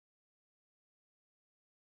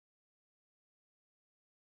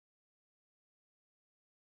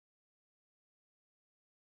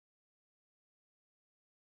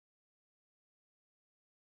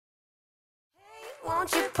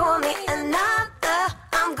Won't you pour me another?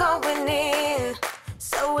 I'm going in.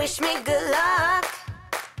 So wish me good luck.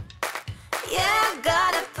 Yeah, I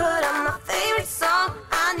gotta put on my favorite song.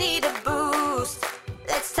 I need a boost.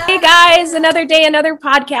 Hey guys, another day, another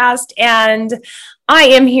podcast. And I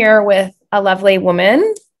am here with a lovely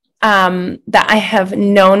woman that I have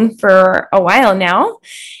known for a while now.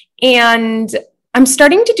 And I'm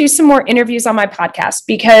starting to do some more interviews on my podcast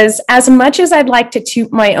because as much as I'd like to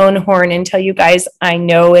toot my own horn and tell you guys I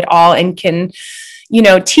know it all and can,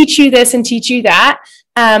 teach you this and teach you that,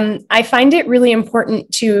 I find it really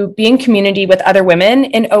important to be in community with other women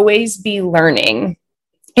and always be learning.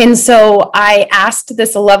 And so I asked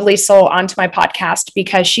this lovely soul onto my podcast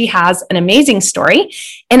because she has an amazing story.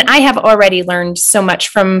 And I have already learned so much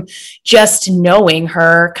from just knowing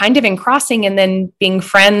her kind of in crossing and then being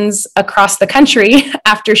friends across the country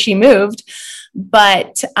after she moved.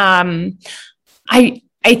 But I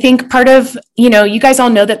think part of, you guys all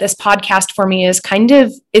know that this podcast for me is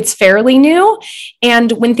it's fairly new.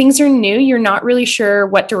 And when things are new, you're not really sure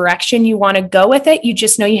what direction you want to go with it. You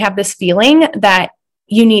just know you have this feeling that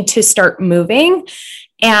you need to start moving.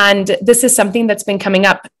 And this is something that's been coming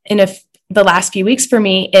up in the last few weeks for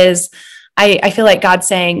me is I feel like God's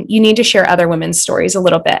saying, you need to share other women's stories a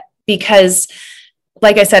little bit because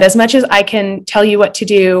like I said, as much as I can tell you what to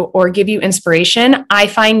do or give you inspiration, I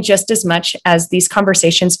find just as much as these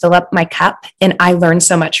conversations fill up my cup and I learn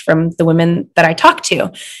so much from the women that I talk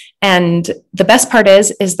to. And the best part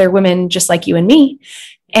is they're women just like you and me.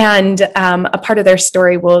 And a part of their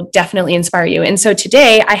story will definitely inspire you. And so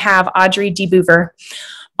today I have Audrey DeBoover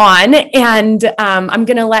on, and I'm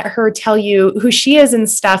going to let her tell you who she is and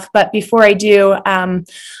stuff. But before I do, I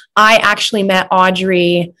actually met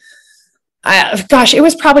Audrey, it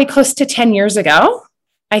was probably close to 10 years ago,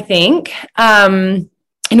 I think. And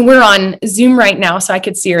we're on Zoom right now, so I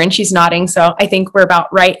could see her and she's nodding. So I think we're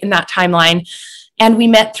about right in that timeline. And we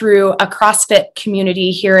met through a CrossFit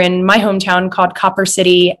community here in my hometown called Copper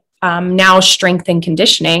City, now Strength and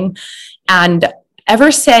Conditioning. And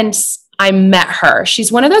ever since I met her,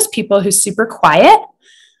 she's one of those people who's super quiet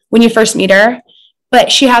when you first meet her,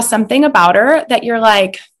 but she has something about her that you're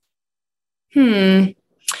like, this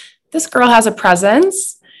girl has a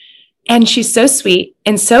presence and she's so sweet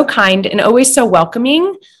and so kind and always so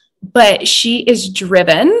welcoming, but she is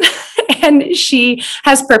driven and she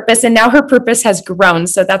has purpose, and now her purpose has grown.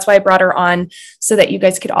 So that's why I brought her on so that you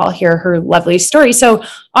guys could all hear her lovely story. So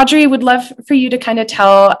Audrey, would love for you to kind of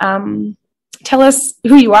tell us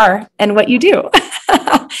who you are and what you do.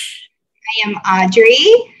 I am Audrey.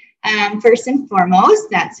 First and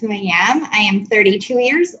foremost, that's who I am. I am 32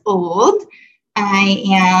 years old. I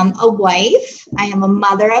am a wife. I am a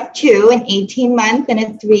mother of two, an 18-month and a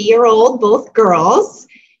 3-year-old, both girls.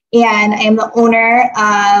 And I am the owner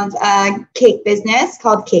of a cake business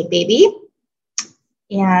called Cake Baby.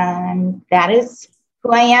 And that is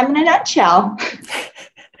who I am in a nutshell.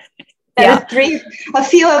 That is a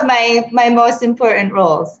few of my most important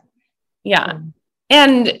roles. Yeah.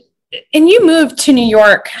 And you moved to New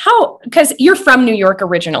York. Because you're from New York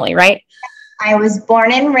originally, right? I was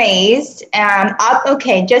born and raised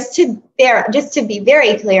just to be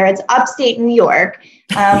very clear, it's upstate New York.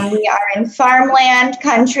 We are in farmland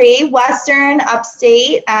country, Western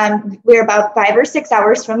upstate. We're about 5 or 6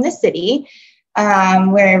 hours from the city.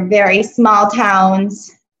 We're very small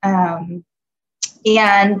towns. And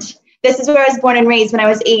this is where I was born and raised. When I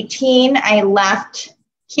was 18, I left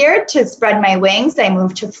here to spread my wings. I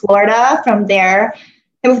moved to Florida. From there,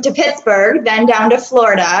 I moved to Pittsburgh, then down to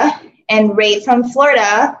Florida. And right from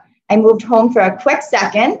Florida, I moved home for a quick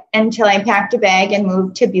second until I packed a bag and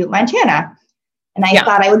moved to Butte, Montana. And I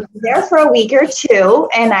thought I would be there for a week or two,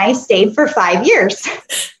 and I stayed for 5 years.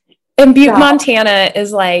 And Butte, Montana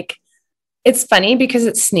is it's funny because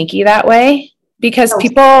it's sneaky that way, because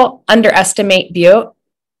people underestimate Butte,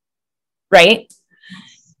 right?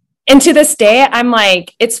 And to this day, I'm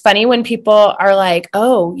like, it's funny when people are like,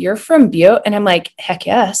 oh, you're from Butte. And I'm like, heck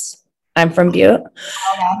yes. I'm from Butte.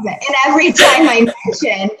 And every time I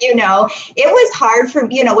mentioned, it was hard for,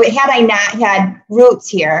 had I not had roots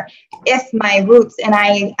here, if my roots, and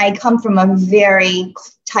I come from a very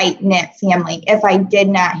tight-knit family. If I did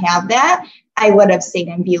not have that, I would have stayed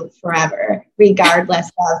in Butte forever, regardless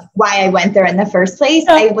of why I went there in the first place.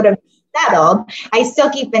 I would have settled. I still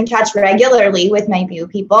keep in touch regularly with my Butte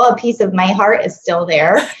people. A piece of my heart is still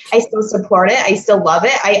there. I still support it. I still love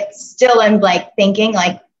it. I still am thinking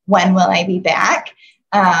when will I be back?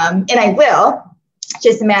 And I will,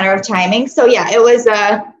 just a matter of timing. So yeah, it was,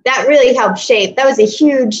 that really helped shape. That was a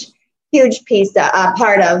huge piece,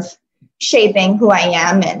 part of shaping who I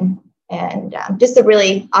am And just a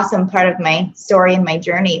really awesome part of my story and my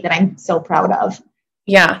journey that I'm so proud of.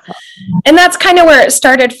 Yeah. And that's kind of where it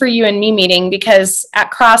started for you and me meeting, because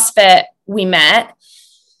at CrossFit we met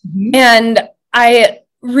and I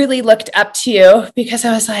really looked up to you because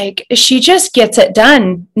I was like, she just gets it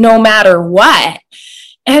done no matter what.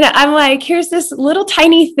 And I'm like, here's this little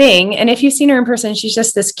tiny thing. And if you've seen her in person, she's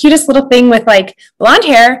just this cutest little thing with like blonde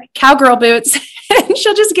hair, cowgirl boots, and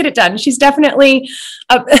she'll just get it done. She's definitely,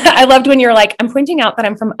 I loved when you're like, I'm pointing out that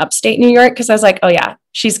I'm from upstate New York. Cause I was like, oh yeah,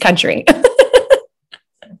 she's country.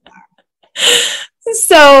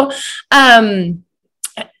 So, and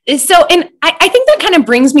I think that kind of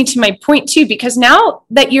brings me to my point too, because now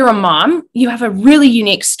that you're a mom, you have a really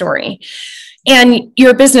unique story and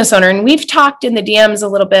you're a business owner. And we've talked in the DMs a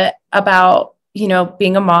little bit about, you know,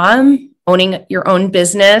 being a mom, owning your own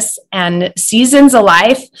business and seasons of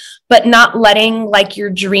life, but not letting like your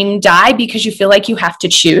dream die because you feel like you have to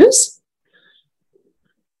choose.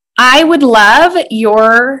 I would love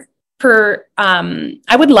your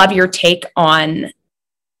take on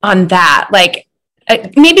that. Like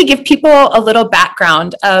maybe give people a little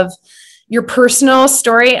background of your personal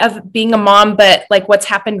story of being a mom, but like what's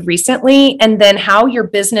happened recently, and then how your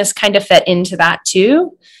business kind of fit into that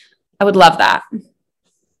too. I would love that.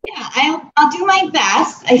 Yeah, I'll do my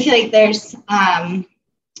best. I feel like there's, I'll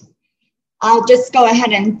just go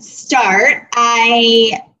ahead and start.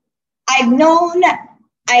 I've known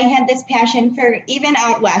I had this passion for, even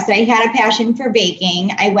out west, I had a passion for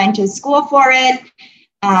baking. I went to school for it.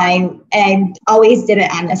 I always did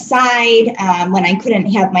it on the side. When I couldn't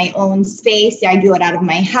have my own space, I do it out of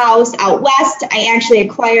my house. Out west, I actually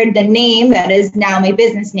acquired the name that is now my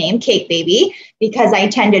business name, Cake Baby, because I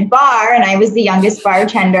tended bar and I was the youngest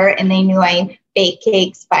bartender, and they knew I baked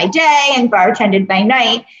cakes by day and bartended by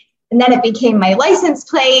night. And then it became my license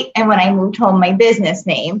plate, and when I moved home, my business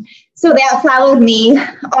name. So that followed me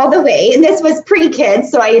all the way. And this was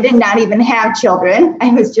pre-kids, so I did not even have children.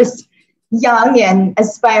 I was just young and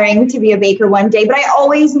aspiring to be a baker one day, but I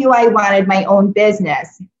always knew I wanted my own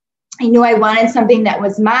business. I knew I wanted something that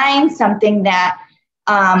was mine, something that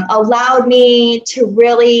allowed me to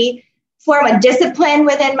really form a discipline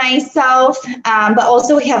within myself, but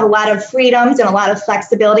also have a lot of freedoms and a lot of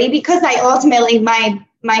flexibility, because I ultimately,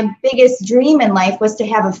 my biggest dream in life was to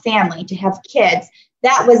have a family, to have kids.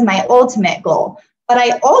 That was my ultimate goal. But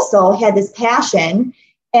I also had this passion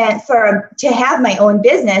to have my own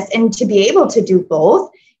business and to be able to do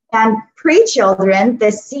both. And pre-children,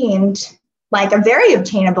 this seemed like a very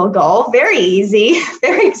obtainable goal, very easy,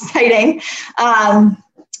 very exciting.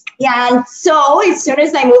 And so as soon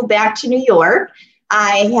as I moved back to New York,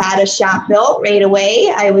 I had a shop built right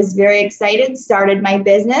away. I was very excited, started my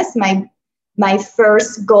business. My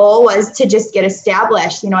first goal was to just get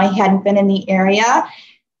established. You know, I hadn't been in the area.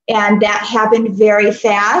 And that happened very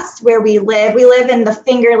fast. Where we live in the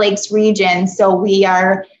Finger Lakes region. So we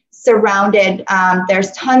are surrounded,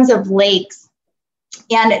 there's tons of lakes,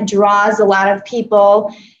 and it draws a lot of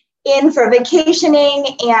people in for vacationing,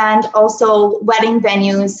 and also wedding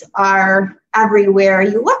venues are everywhere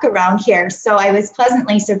you look around here. So I was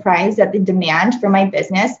pleasantly surprised at the demand for my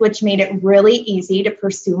business, which made it really easy to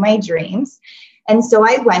pursue my dreams. And so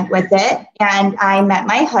I went with it, and I met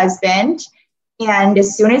my husband. And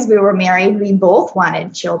as soon as we were married, we both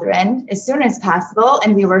wanted children as soon as possible.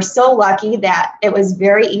 And we were so lucky that it was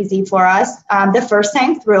very easy for us the first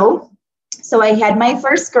time through. So I had my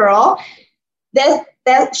first girl.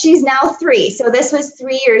 She's now 3. So this was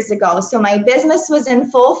 3 years ago. So my business was in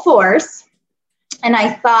full force. And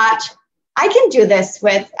I thought, I can do this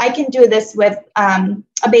with a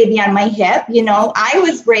baby on my hip. You know, I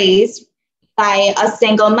was raised by a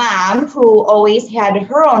single mom who always had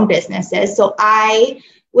her own businesses. So I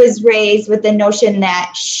was raised with the notion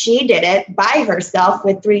that she did it by herself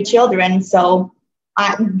with 3 children. So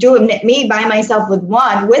doing it me by myself with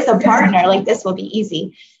one, with a partner, like this will be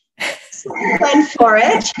easy. So I went for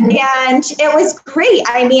it, and it was great.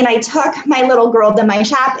 I mean, I took my little girl to my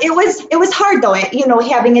shop. It was hard though.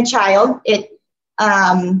 Having a child, it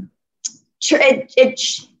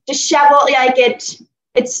disheveled, like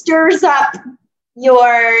it stirs up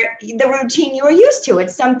the routine you were used to.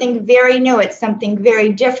 It's something very new. It's something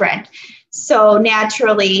very different. So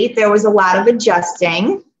naturally, there was a lot of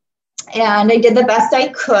adjusting, and I did the best I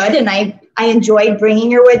could. And I enjoyed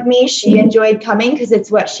bringing her with me. She enjoyed coming because it's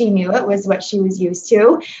what she knew. It was what she was used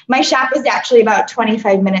to. My shop was actually about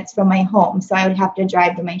 25 minutes from my home, so I would have to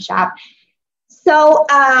drive to my shop. So,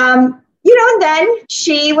 and then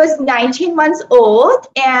she was 19 months old,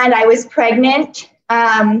 and I was pregnant.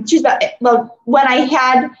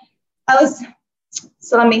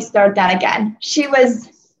 So let me start that again. She was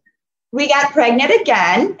we got pregnant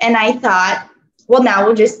again, and I thought, well, now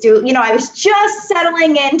we'll just do, I was just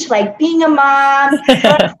settling into like being a mom,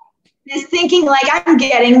 just thinking like I'm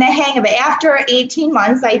getting the hang of it. After 18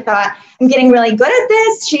 months, I thought I'm getting really good at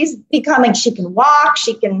this. She's becoming, she can walk,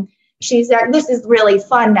 this is really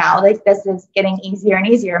fun now. Like this is getting easier and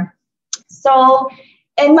easier. So,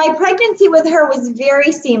 and my pregnancy with her was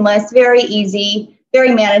very seamless, very easy,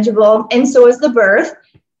 very manageable. And so was the birth.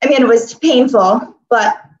 I mean, it was painful,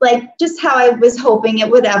 but like just how I was hoping it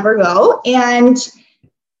would ever go. And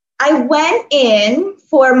I went in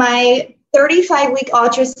for my 35-week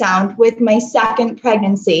ultrasound with my second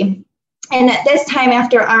pregnancy. And at this time,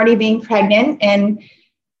 after already being pregnant, and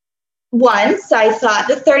once I thought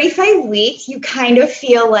the 35 weeks, you kind of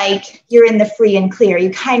feel like you're in the free and clear.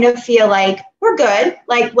 You kind of feel like we're good.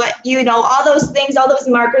 Like what, all those things, all those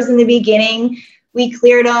markers in the beginning, we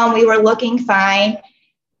cleared them. We were looking fine.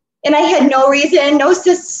 And I had no reason, no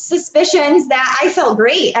suspicions that I felt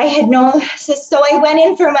great. So I went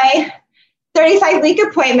in for my 35-week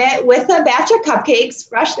appointment with a batch of cupcakes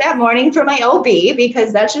fresh that morning for my OB,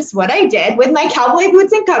 because that's just what I did with my cowboy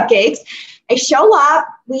boots and cupcakes. I show up,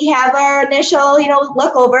 we have our initial,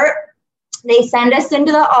 look over. They send us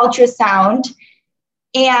into the ultrasound.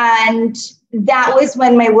 And that was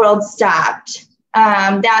when my world stopped.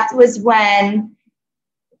 That was when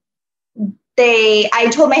I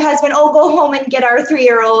told my husband, go home and get our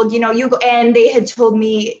 3-year-old, you go. And they had told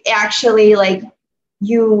me, actually, like,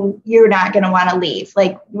 you're not going to want to leave.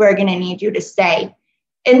 Like, we're going to need you to stay.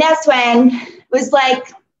 And that's when it was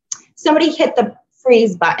like somebody hit the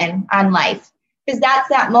freeze button on life, because that's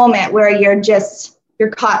that moment where you're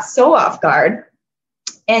caught so off guard,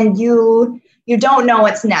 and you don't know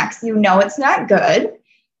what's next. You know it's not good.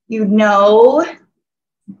 You know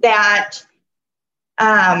that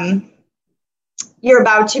you're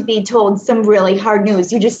about to be told some really hard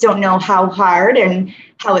news. You just don't know how hard and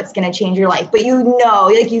how it's going to change your life. But you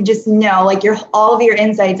just know, like all of your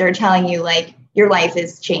insides are telling you like your life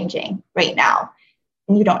is changing right now.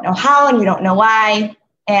 And you don't know how, and you don't know why.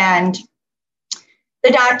 And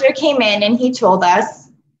the doctor came in and he told us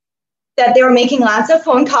that they were making lots of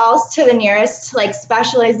phone calls to the nearest like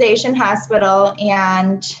specialization hospital.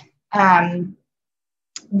 And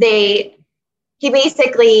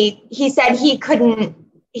he said he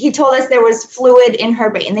told us there was fluid in her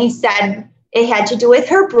brain. They said it had to do with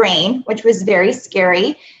her brain, which was very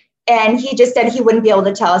scary. And he just said he wouldn't be able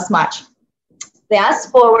to tell us much.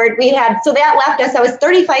 Fast forward, so that left us, I was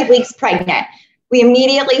 35 weeks pregnant. We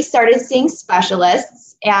immediately started seeing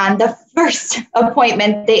specialists. And the first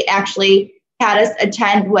appointment they actually had us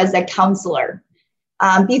attend was a counselor.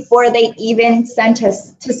 Before they even sent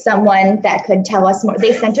us to someone that could tell us more,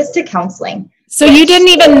 they sent us to counseling. So you didn't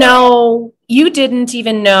even know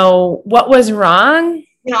what was wrong?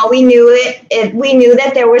 No, we knew it. We knew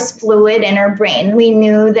that there was fluid in her brain. We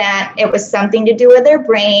knew that it was something to do with her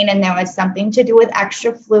brain, and there was something to do with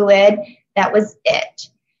extra fluid. That was it.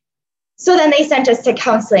 So then they sent us to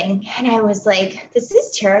counseling, and I was like, this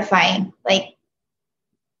is terrifying. Like,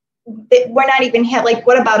 we're not even like,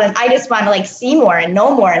 what about it? I just want to like see more and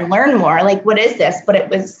know more and learn more. Like, what is this? But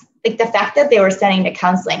it was like the fact that they were sending to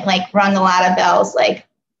counseling, like rung a lot of bells. Like,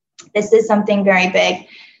 this is something very big.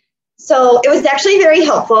 So it was actually very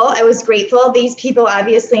helpful. I was grateful. These people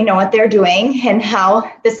obviously know what they're doing and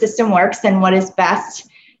how the system works and what is best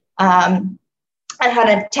on how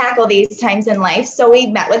to tackle these times in life. So we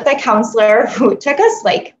met with the counselor who took us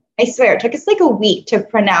like a week to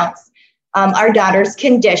pronounce our daughter's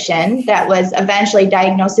condition that was eventually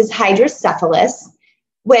diagnosed as hydrocephalus,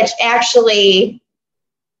 which actually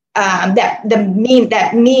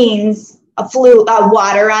that means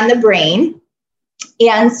water on the brain.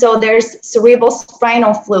 And so there's cerebral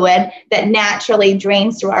spinal fluid that naturally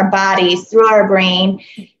drains through our bodies, through our brain.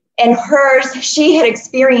 And she had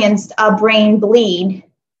experienced a brain bleed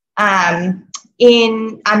on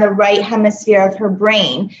the right hemisphere of her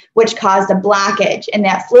brain, which caused a blockage, and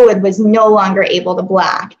that fluid was no longer able to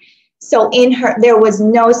block. So there was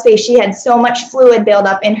no space. She had so much fluid build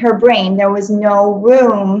up in her brain. There was no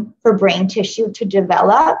room for brain tissue to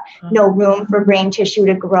develop, no room for brain tissue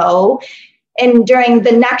to grow. And during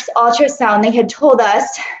the next ultrasound, they had told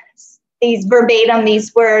us these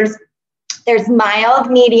words: there's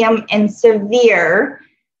mild, medium, and severe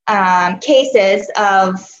cases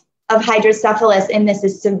of hydrocephalus, and this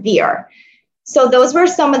is severe. So those were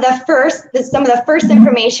some of the first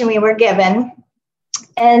information we were given.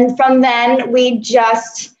 And from then we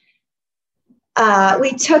just,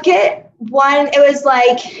 we took it. It was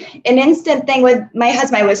like an instant thing with my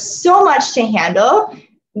husband. It was so much to handle.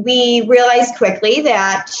 We realized quickly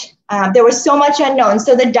that there was so much unknown.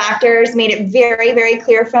 So the doctors made it very, very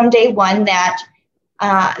clear from day one that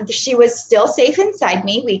she was still safe inside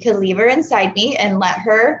me. We could leave her inside me and let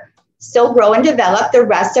her still grow and develop. The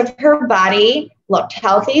rest of her body looked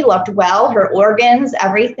healthy, looked well, her organs,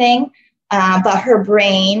 everything. But her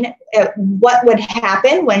brain, what would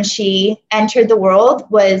happen when she entered the world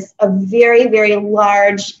was a very, very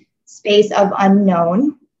large space of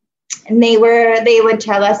unknown. And they would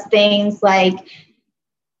tell us things like,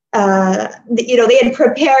 they had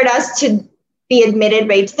prepared us to be admitted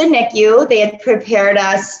right to the NICU. They had prepared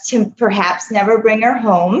us to perhaps never bring her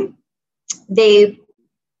home. They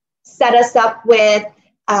set us up with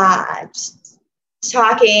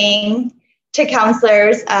talking to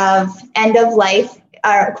counselors of end of life,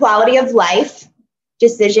 quality of life,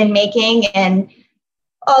 decision making, and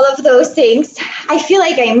all of those things. I feel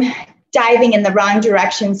like I'm diving in the wrong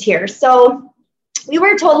directions here. So we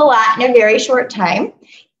were told a lot in a very short time,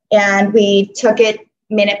 and we took it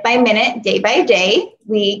minute by minute, day by day.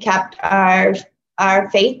 We kept our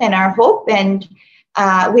faith and our hope, and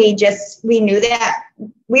we knew that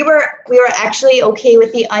we were actually okay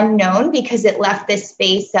with the unknown because it left this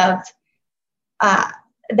space of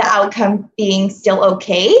the outcome being still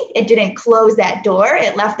okay. It didn't close that door.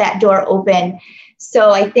 It left that door open.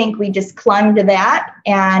 So I think we just clung to that,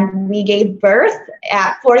 and we gave birth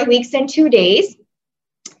at 40 weeks and 2 days.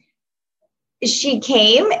 She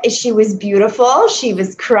came, she was beautiful. She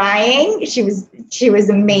was crying. She was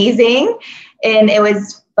amazing. And it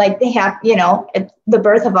was like the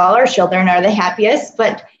birth of all our children are the happiest,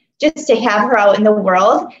 but just to have her out in the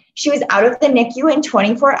world. She was out of the NICU in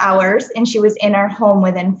 24 hours, and she was in our home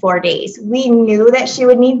within 4 days. We knew that she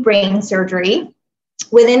would need brain surgery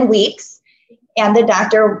within weeks, and the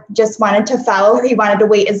doctor just wanted to follow her. He wanted to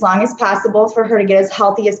wait as long as possible for her to get as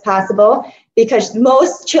healthy as possible, because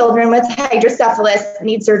most children with hydrocephalus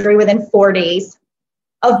need surgery within 4 days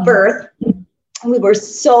of birth. We were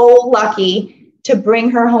so lucky to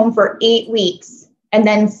bring her home for 8 weeks and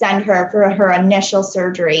then send her for her initial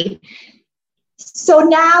surgery. So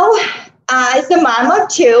now, as a mom of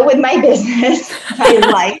two with my business,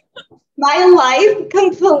 my life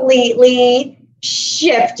completely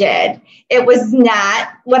shifted. It was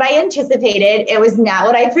not what I anticipated. It was not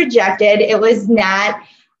what I projected. It was not.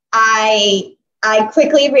 I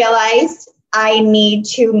quickly realized I need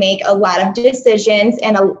to make a lot of decisions,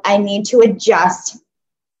 and I need to adjust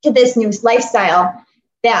to this new lifestyle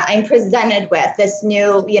that I'm presented with, this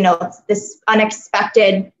new, this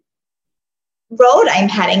unexpected road I'm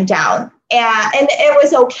heading down. And it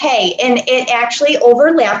was okay. And it actually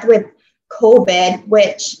overlapped with COVID,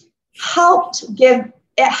 which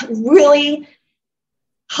really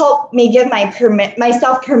helped me give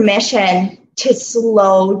myself permission to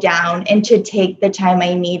slow down and to take the time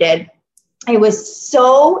I needed. I was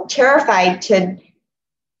so terrified to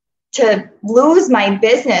lose my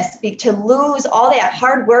business, to lose all that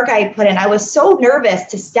hard work I put in. I was so nervous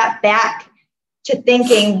to step back to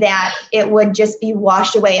thinking that it would just be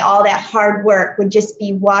washed away. All that hard work would just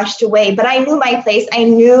be washed away. But I knew my place. I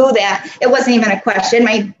knew that it wasn't even a question.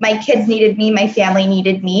 My kids needed me. My family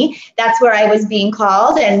needed me. That's where I was being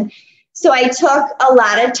called. And so I took a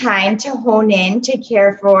lot of time to hone in, to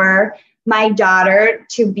care for my daughter,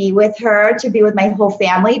 to be with her, to be with my whole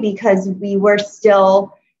family, because we were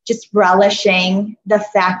still just relishing the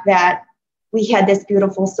fact that we had this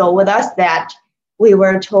beautiful soul with us, that we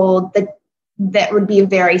were told that would be a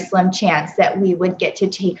very slim chance that we would get to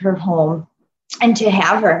take her home and to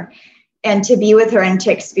have her and to be with her and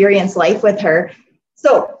to experience life with her.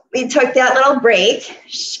 So we took that little break.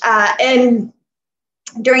 And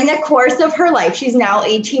during the course of her life, she's now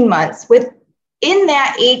 18 months. Within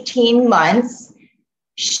that 18 months,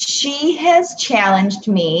 she has challenged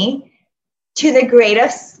me to the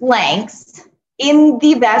greatest lengths in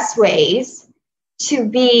the best ways to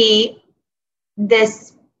be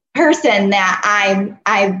this person that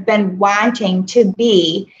I've been wanting to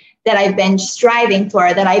be, that I've been striving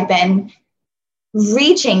for, that I've been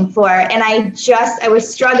reaching for. And I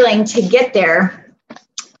was struggling to get there.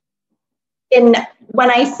 And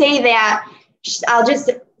when I say that,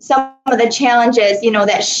 some of the challenges,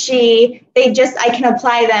 that I can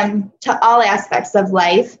apply them to all aspects of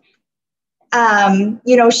life.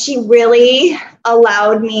 She really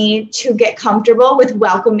allowed me to get comfortable with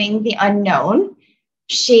welcoming the unknown.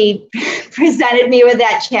 She presented me with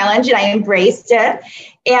that challenge, and I embraced it.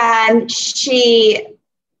 And she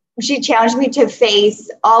challenged me to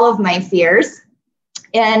face all of my fears.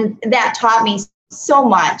 And that taught me so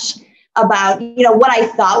much about, what I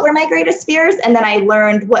thought were my greatest fears. And then I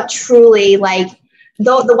learned what truly, the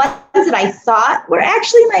ones that I thought were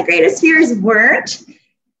actually my greatest fears weren't.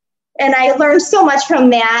 And I learned so much from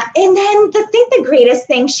that. And then the greatest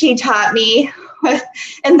thing she taught me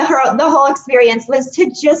and the whole experience was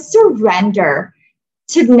to just surrender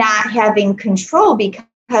to not having control,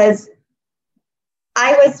 because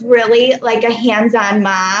I was really like a hands-on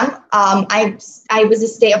mom. I was a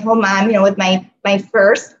stay-at-home mom, with my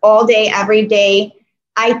first all day, every day.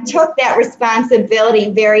 I took that responsibility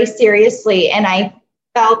very seriously, and I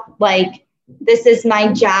felt like this is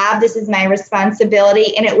my job, this is my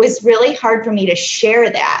responsibility, and it was really hard for me to share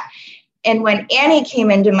that. And when Annie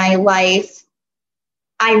came into my life,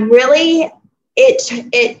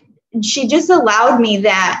 she just allowed me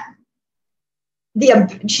that.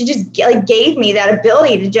 She just gave me that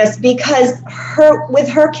ability to just, because with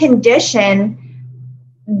her condition,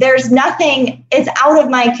 there's nothing, it's out of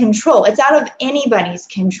my control. It's out of anybody's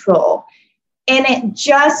control. And it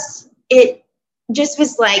just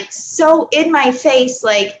was like so in my face,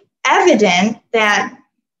 like evident that,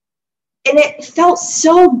 and it felt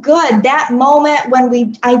so good that moment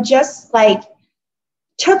when I just like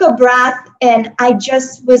took a breath, and I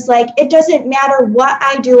just was like, it doesn't matter what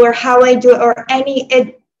I do or how I do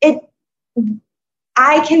it,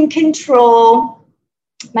 I can control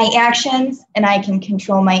my actions and I can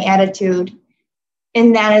control my attitude.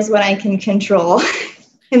 And that is what I can control.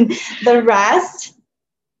 And the rest,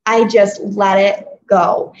 I just let it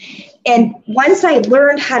go. And once I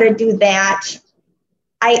learned how to do that,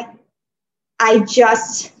 I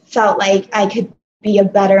just felt like I could be a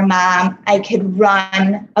better mom. I could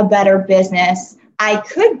run a better business. I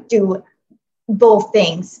could do both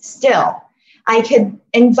things still. I could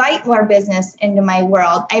invite more business into my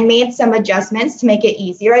world. I made some adjustments to make it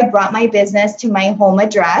easier. I brought my business to my home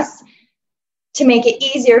address to make it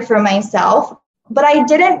easier for myself, but I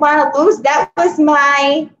didn't want to lose. That was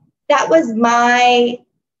my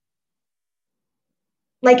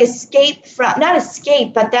like escape from, not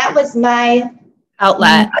escape, but that was my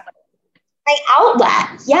outlet. My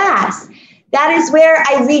outlet, yes. That is where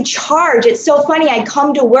I recharge. It's so funny. I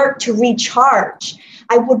come to work to recharge.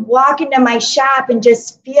 I would walk into my shop and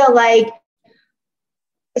just feel like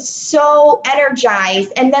so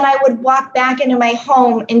energized. And then I would walk back into my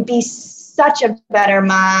home and be such a better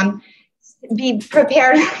mom, be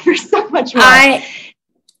prepared for so much more.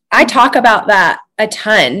 I talk about that a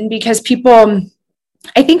ton because people,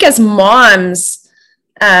 I think as moms,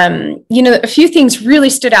 a few things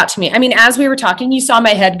really stood out to me. I mean, as we were talking, you saw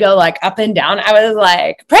my head go like up and down. I was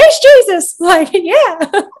like, praise Jesus. Like, yeah.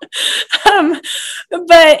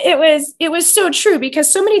 But it was so true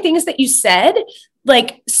because so many things that you said,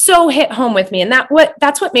 like so hit home with me. And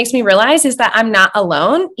that's what makes me realize is that I'm not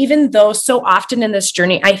alone, even though so often in this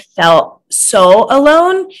journey, I felt so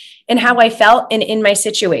alone in how I felt and in my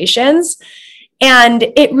situations. And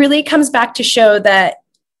it really comes back to show that,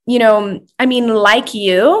 like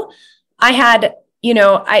you, I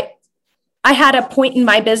had a point in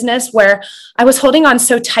my business where I was holding on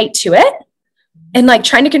so tight to it and like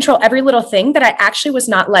trying to control every little thing that I actually was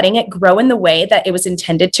not letting it grow in the way that it was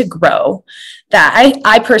intended to grow, that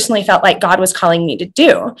I personally felt like God was calling me to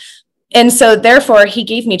do. And so therefore he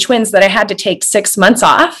gave me twins that I had to take 6 months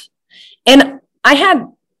off. And I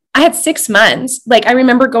had 6 months. Like I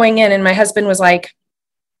remember going in and my husband was like,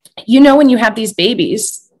 when you have these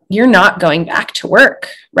babies, you're not going back to work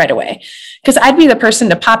right away. Because I'd be the person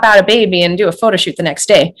to pop out a baby and do a photo shoot the next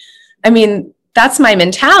day. I mean, that's my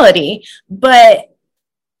mentality, but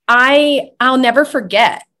I'll never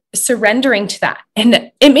forget surrendering to that.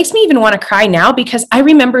 And it makes me even want to cry now because I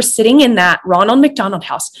remember sitting in that Ronald McDonald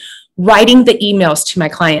House, writing the emails to my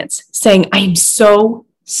clients saying, I am so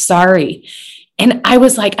sorry. And I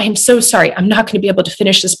was like, I am so sorry. I'm not going to be able to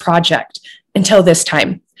finish this project until this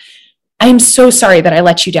time. I'm so sorry that I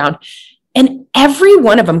let you down. And every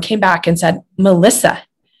one of them came back and said, Melissa,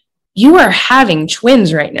 you are having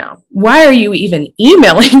twins right now. Why are you even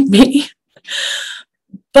emailing me?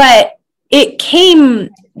 But it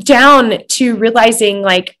came down to realizing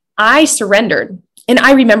like I surrendered. And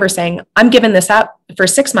I remember saying, I'm giving this up for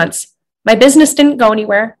 6 months. My business didn't go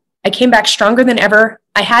anywhere. I came back stronger than ever.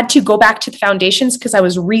 I had to go back to the foundations because I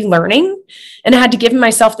was relearning and I had to give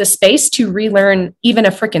myself the space to relearn even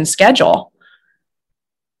a freaking schedule.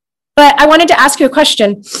 But I wanted to ask you a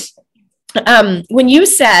question. When you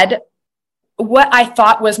said what I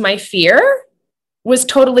thought was my fear was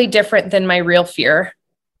totally different than my real fear.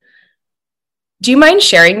 Do you mind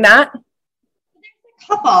sharing that? There's a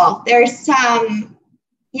couple. There's some,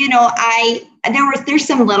 there's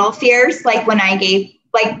some little fears, like when I gave,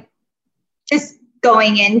 like just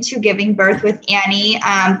going into giving birth with Annie,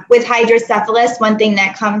 with hydrocephalus, one thing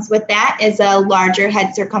that comes with that is a larger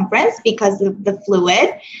head circumference because of the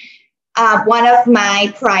fluid. One of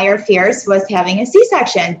my prior fears was having a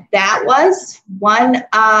C-section. That was one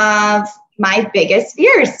of my biggest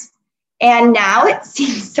fears. And now it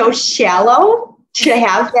seems so shallow to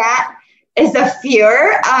have that as a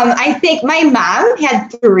fear. I think my mom had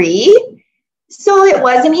 3. So it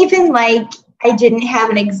wasn't even like I didn't have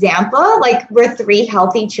an example, like we're 3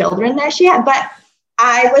 healthy children that she had, but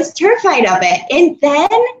I was terrified of it. And then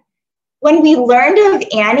when we learned of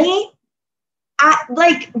Annie, I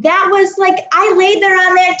laid there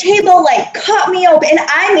on that table, like cut me open, and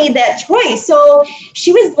I made that choice. So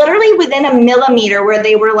she was literally within a millimeter where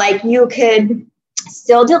they were like, you could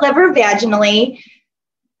still deliver vaginally.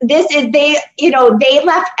 They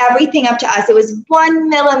left everything up to us. It was 1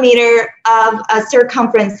 millimeter of a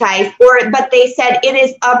circumference size, but they said, it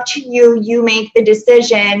is up to you. You make the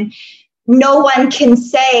decision. No one can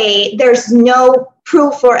say, there's no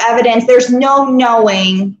proof or evidence. There's no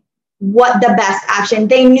knowing what the best option.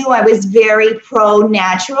 They knew I was very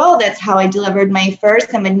pro-natural. That's how I delivered my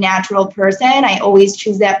first. I'm a natural person. I always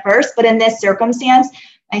choose that first. But in this circumstance,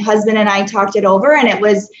 my husband and I talked it over, and it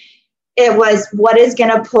was what is going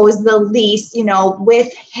to pose the least,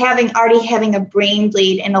 with already having a brain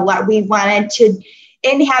bleed and a lot. We wanted to,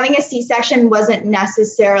 and having a C-section wasn't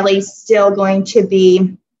necessarily still going to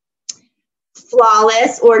be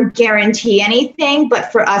flawless or guarantee anything, but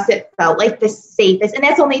for us, it felt like the safest, and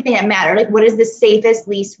that's the only thing that mattered. Like, what is the safest,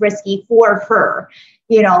 least risky for her?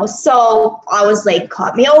 So I was like,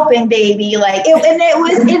 cut me open, baby. Like,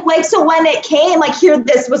 so when it came,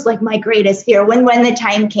 this was like my greatest fear. When the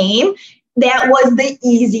time came, that was the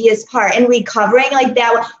easiest part. And recovering like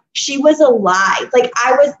that, she was alive. Like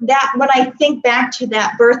when I think back to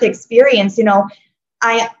that birth experience,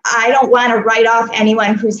 I don't want to write off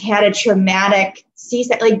anyone who's had a traumatic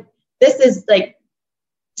C-section. Like, this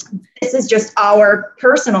is just our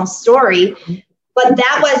personal story. But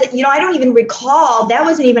that was, I don't even recall, that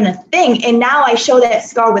wasn't even a thing. And now I show that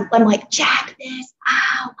scar I'm like, check this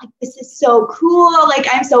out. Like, this is so cool. Like,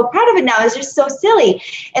 I'm so proud of it now. It's just so silly.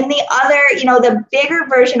 And the other, the bigger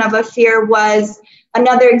version of a fear was,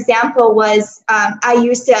 another example was, I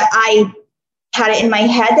had it in my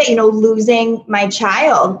head that, losing my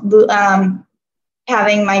child,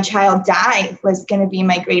 having my child die was going to be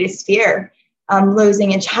my greatest fear,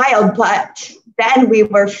 losing a child. But then we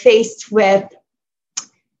were faced with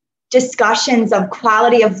discussions of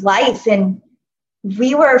quality of life, and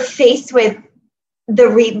we were faced with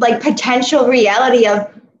the potential reality of,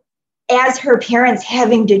 as her parents,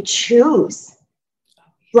 having to choose,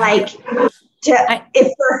 if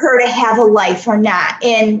for her to have a life or not,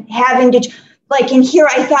 and having to and here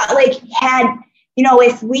I thought,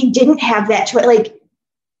 if we didn't have that choice,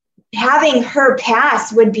 having her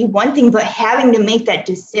pass would be one thing, but having to make that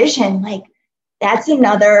decision, that's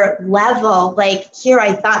another level. Here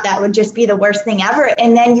I thought that would just be the worst thing ever.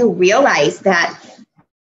 And then you realize that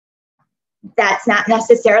that's not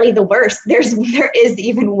necessarily the worst. There is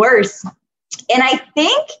even worse. And I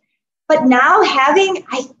think, but now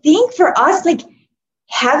I think for us,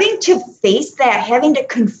 having to face that, having to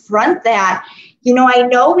confront that, I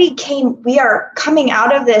know we are coming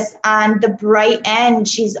out of this on the bright end.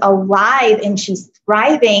 She's alive and she's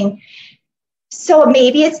thriving. So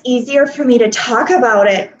maybe it's easier for me to talk about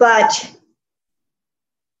it, but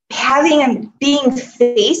being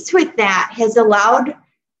faced with that has allowed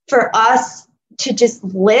for us to just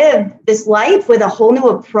live this life with a whole new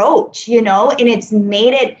approach, and it's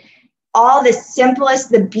made it all the simplest,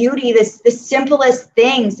 the beauty, the simplest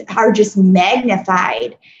things are just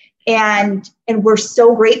magnified. And we're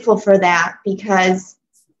so grateful for that because,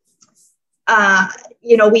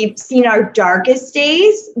 we've seen our darkest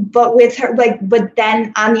days, but with her, but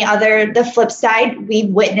then on the flip side, we've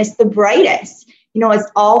witnessed the brightest.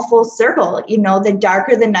 It's all full circle. The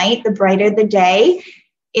darker the night, the brighter the day.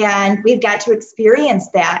 And we've got to experience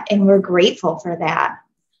that. And we're grateful for that.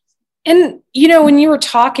 And, when you were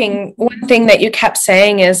talking, one thing that you kept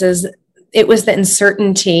saying is it was the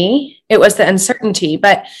uncertainty. It was the uncertainty.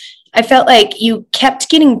 But I felt like you kept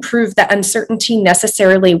getting proof that uncertainty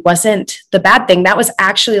necessarily wasn't the bad thing. That was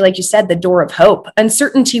actually, like you said, the door of hope.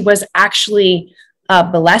 Uncertainty was actually a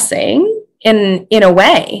blessing in a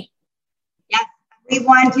way.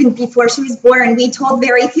 Everyone, before she was born, we told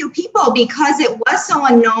very few people because it was so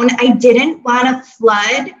unknown. I didn't want to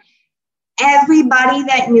flood everybody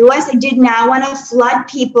that knew us. I did not want to flood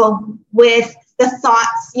people with the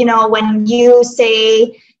thoughts, when you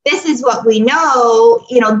say, this is what we know,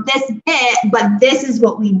 this bit, but this is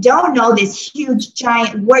what we don't know, this huge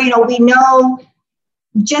giant, where, we know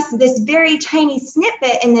just this very tiny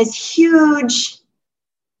snippet and this huge,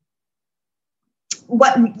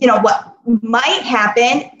 what might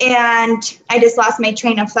happen. And I just lost my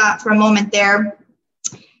train of thought for a moment there.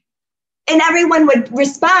 And everyone would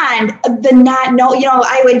respond, the not know,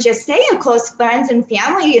 I would just say close friends and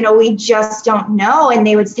family, we just don't know. And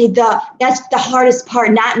they would say that's the hardest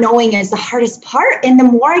part. Not knowing is the hardest part. And the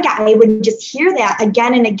more I would just hear that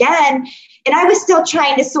again and again. And I was still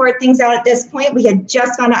trying to sort things out at this point. We had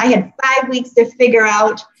just found out I had 5 weeks to figure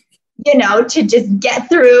out, to just get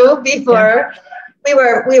through before we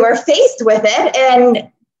were faced with it. And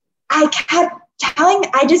I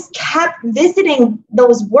just kept visiting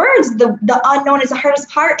those words. The unknown is the hardest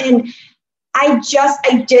part. And I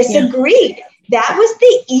disagreed. Yeah. That was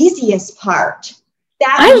the easiest part.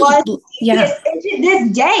 This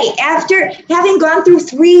day, after having gone through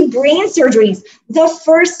 3 brain surgeries, the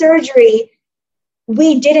first surgery,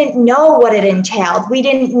 we didn't know what it entailed. We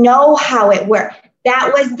didn't know how it worked.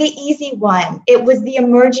 That was the easy one. It was the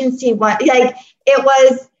emergency one.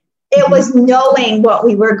 It was knowing what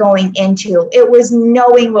we were going into. It was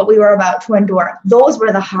knowing what we were about to endure. Those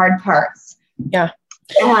were the hard parts. Yeah.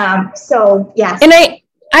 So yes. And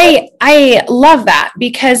I love that,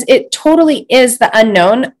 because it totally is the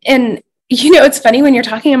unknown. And it's funny when you're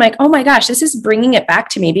talking, I'm like, oh my gosh, this is bringing it back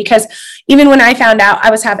to me, because even when I found out I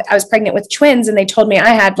was pregnant with twins and they told me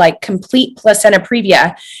I had like complete placenta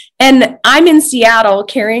previa, and I'm in Seattle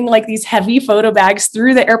carrying like these heavy photo bags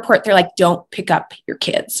through the airport. They're like, don't pick up your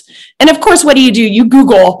kids. And of course, what do? You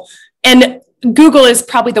Google, and Google is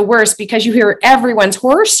probably the worst because you hear everyone's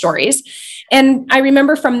horror stories. And I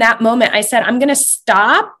remember from that moment, I said, I'm going to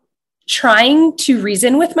stop trying to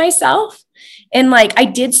reason with myself. And like, I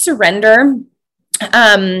did surrender.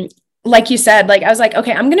 Like you said, like, I was like,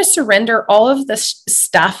 okay, I'm going to surrender all of the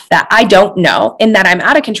stuff that I don't know and that I'm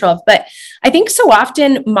out of control of. But I think so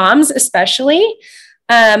often moms, especially,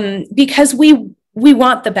 because we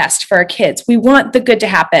want the best for our kids. We want the good to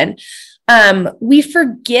happen. We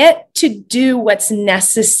forget to do what's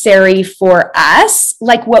necessary for us,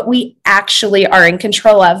 like what we actually are in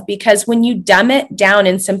control of, because when you dumb it down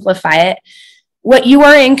and simplify it, what you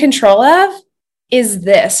are in control of is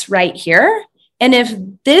this right here. And if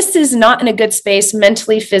this is not in a good space,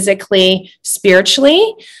 mentally, physically,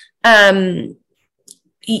 spiritually,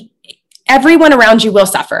 everyone around you will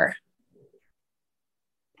suffer.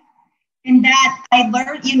 And that I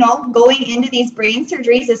learned, going into these brain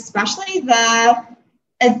surgeries, especially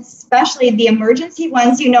the emergency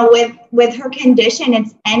ones, with her condition,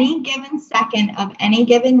 it's any given second of any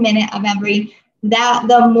given minute of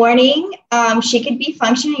the morning, she could be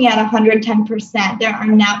functioning at 110%. There are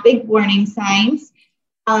not big warning signs,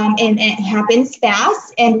 and it happens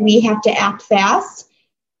fast, and we have to act fast.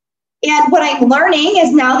 And what I'm learning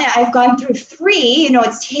is, now that I've gone through 3,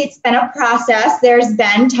 it's been a process. There's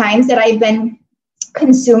been times that I've been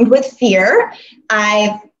consumed with fear.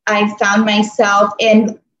 I've found myself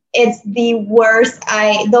in, it's the worst.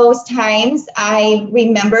 Those times I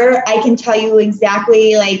remember, I can tell you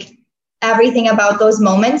exactly like everything about those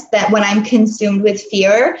moments, that when I'm consumed with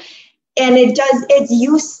fear, and it's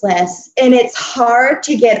useless and it's hard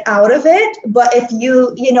to get out of it. But if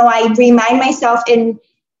I remind myself in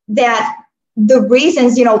that the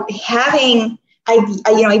reasons,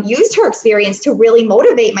 I've used her experience to really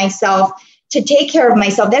motivate myself to take care of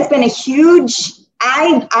myself. That's been a huge,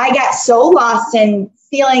 I got so lost in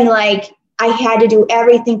feeling like I had to do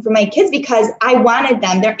everything for my kids because I wanted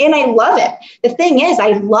them there, and I love it. The thing is,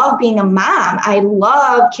 I love being a mom. I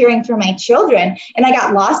love caring for my children, and I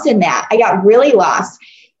got lost in that. I got really lost.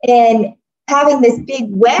 And having this big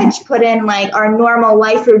wedge put in like our normal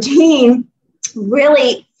life routine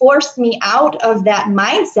really forced me out of that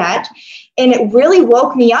mindset. And it really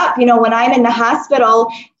woke me up. When I'm in the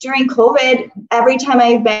hospital during COVID, every time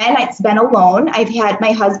I've been, it's been alone.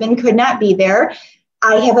 My husband could not be there.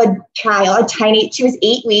 I have a child, she was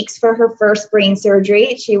 8 weeks for her first brain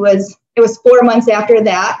surgery. It was 4 months after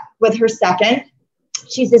that with her second.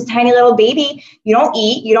 She's this tiny little baby. You don't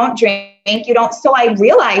eat, you don't drink, So I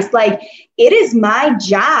realized like, it is my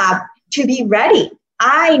job to be ready.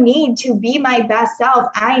 I need to be my best self.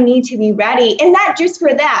 I need to be ready. And not just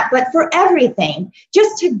for that, but for everything,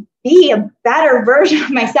 just to be a better version of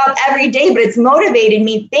myself every day. But it's motivated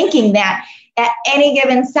me thinking that at any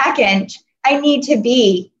given second, I need to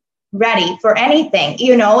be ready for anything,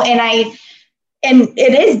 and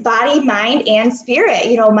it is body, mind, and spirit.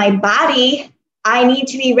 My body, I need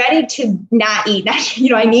to be ready to not eat.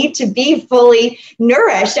 I need to be fully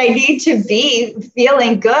nourished. I need to be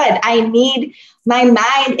feeling good. I need my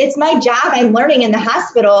mind. It's my job. I'm learning in the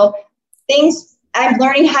hospital things. I'm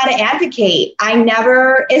learning how to advocate.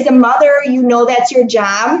 As a mother, that's your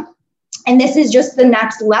job. And this is just the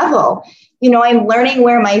next level. I'm learning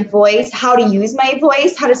how to use my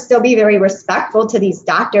voice, how to still be very respectful to these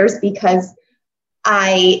doctors, because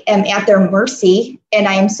I am at their mercy and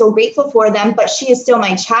I am so grateful for them, but she is still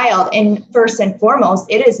my child. And first and foremost,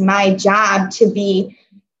 it is my job to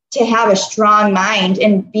have a strong mind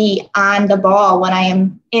and be on the ball when I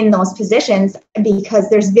am in those positions, because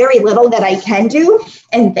there's very little that I can do.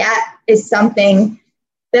 And that is something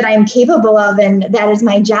that I'm capable of. And that is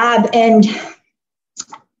my job. And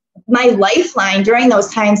my lifeline during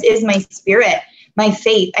those times is my spirit, my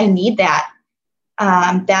faith. I need that.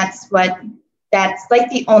 That's like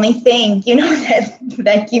the only thing,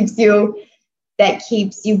 that keeps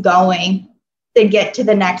you going to get to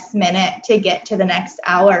the next minute, to get to the next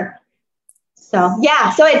hour. So, yeah,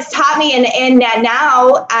 so it's taught me, and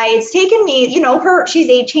now it's taken me, she's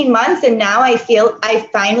 18 months, and now I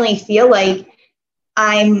finally feel like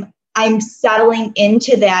I'm settling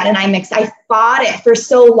into that, and I fought it for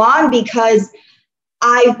so long because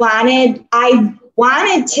I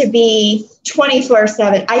wanted to be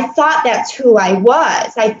 24/7. I thought that's who I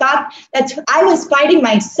was. I thought I was fighting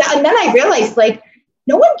myself. And then I realized, like,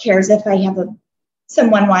 no one cares if I have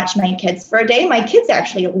someone watch my kids for a day. My kids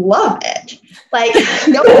actually love it. Like,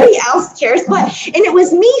 nobody else cares. And it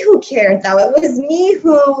was me who cared, though. It was me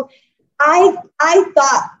who I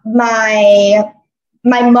thought my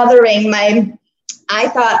mothering, I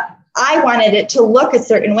thought I wanted it to look a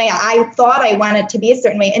certain way. I thought I wanted it to be a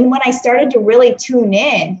certain way. And when I started to really tune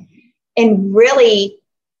in and really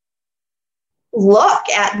look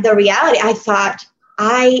at the reality, I thought,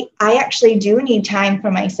 I actually do need time for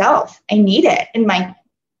myself. I need it. And my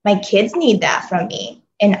kids need that from me.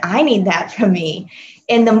 And I need that from me.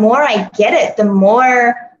 And the more I get it, the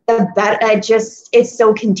better. It's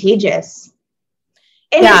so contagious.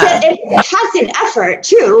 And it has an effort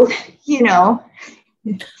too,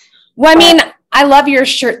 Well, I mean, I love your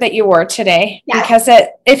shirt that you wore today, because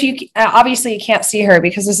obviously you can't see her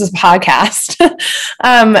because this is a podcast,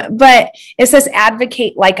 but it says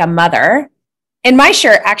advocate like a mother. And my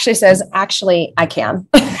shirt actually says, actually, I can.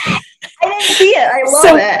 I didn't see it. I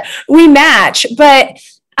love it. We match. But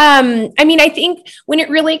I mean, I think when it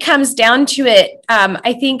really comes down to it,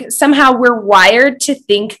 I think somehow we're wired to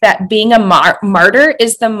think that being a martyr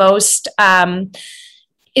is the most,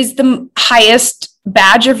 is the highest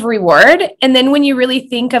badge of reward. And then when you really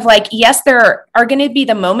think of, like, yes, there are going to be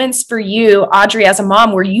the moments for you, Audrey, as a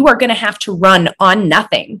mom, where you are going to have to run on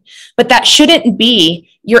nothing, but that shouldn't be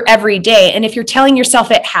your everyday. And if you're telling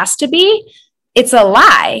yourself it has to be, it's a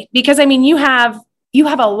lie, because I mean, you have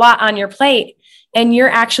a lot on your plate, and you're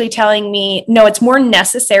actually telling me, no, it's more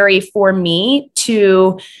necessary for me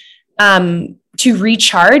to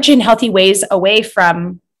recharge in healthy ways away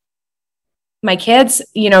from my kids,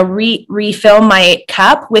 refill my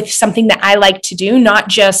cup with something that I like to do, not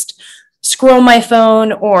just scroll my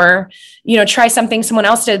phone or, try something someone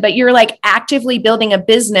else did, but you're like actively building a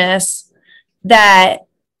business that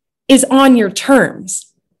is on your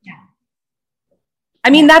terms. Yeah.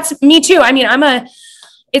 I mean, that's me too. I mean,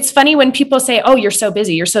 it's funny when people say, oh, you're so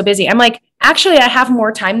busy. You're so busy. I'm like, actually, I have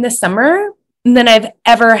more time this summer than I've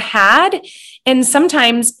ever had. And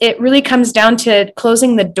sometimes it really comes down to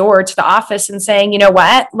closing the door to the office and saying, you know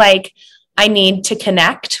what, like, I need to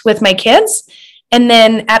connect with my kids. And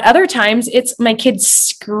then at other times it's my kids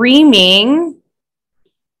screaming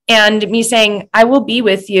and me saying, I will be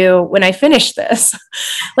with you when I finish this.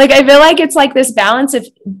 Like, I feel like it's like this balance of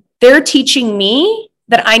they're teaching me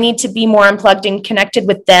that I need to be more unplugged and connected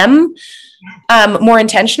with them, more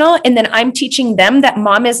intentional. And then I'm teaching them that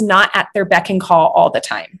mom is not at their beck and call all the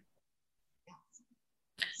time.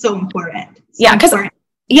 So important.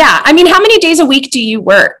 I mean, how many days a week do you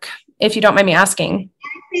work, if you don't mind me asking?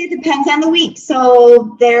 It depends on the week.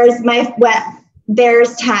 So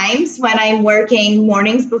there's times when I'm working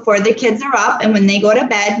mornings before the kids are up and when they go to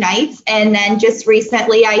bed, nights. And then just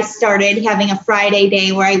recently I started having a Friday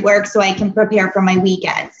day where I work so I can prepare for my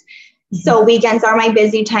weekends. Mm-hmm. So weekends are my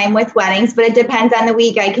busy time with weddings, but it depends on the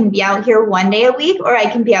week. I can be out here 1 day a week, or I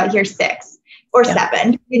can be out here 6 or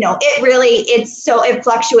 7. It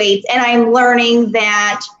fluctuates. And I'm learning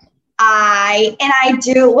that I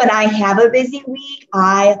do, when I have a busy week,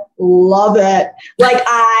 I love it. Like,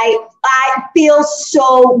 I feel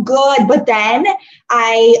so good, but then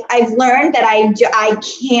I've learned that I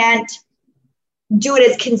can't do it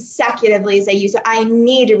as consecutively as I used to. I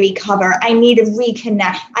need to recover. I need to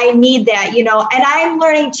reconnect. I need that, and I'm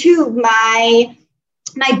learning too, my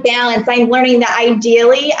balance. I'm learning that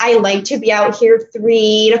ideally I like to be out here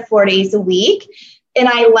 3 to 4 days a week. And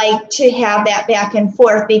I like to have that back and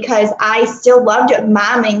forth because I still loved it.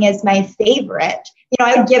 Momming is my favorite.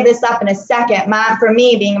 I would give this up in a second. Mom, for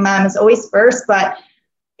me, being a mom is always first, but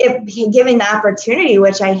if given the opportunity,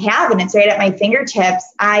 which I have, and it's right at my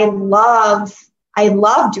fingertips, I love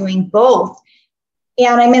doing both.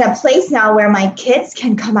 And I'm in a place now where my kids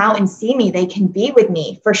can come out and see me. They can be with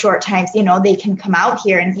me for short times. They can come out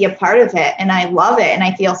here and be a part of it. And I love it. And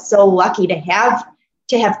I feel so lucky to have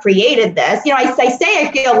created this. I say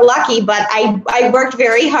I feel lucky, but I worked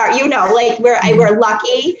very hard, we're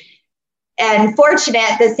lucky and fortunate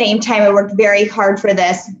at the same time. I worked very hard for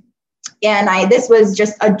this. And this was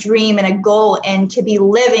just a dream and a goal, and to be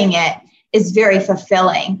living it is very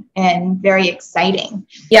fulfilling and very exciting.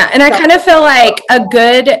 Yeah. And I kind of feel like a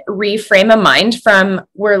good reframe of mind from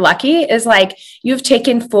we're lucky is like, you've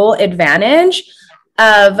taken full advantage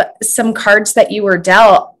of some cards that you were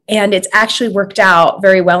dealt, and it's actually worked out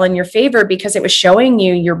very well in your favor, because it was showing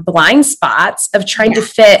you your blind spots of trying to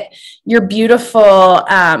fit your beautiful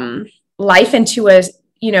life into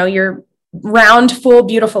your round, full,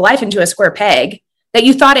 beautiful life into a square peg that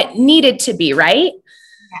you thought it needed to be, right?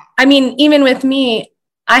 I mean, even with me,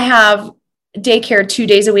 I have daycare 2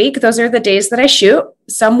 days a week. Those are the days that I shoot.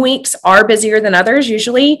 Some weeks are busier than others.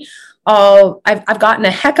 Usually I've gotten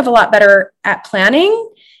a heck of a lot better at planning.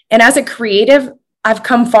 And as a creative, I've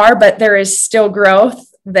come far, but there is still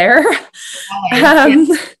growth there.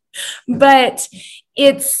 But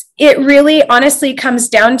it really honestly comes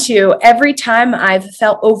down to every time I've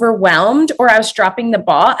felt overwhelmed or I was dropping the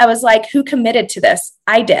ball, I was like, who committed to this?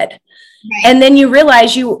 I did. Right. And then you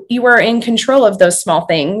realize you are in control of those small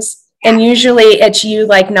things. And usually it's you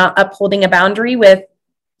like not upholding a boundary with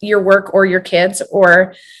your work or your kids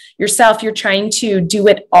or yourself. You're trying to do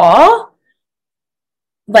it all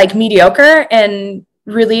like mediocre. And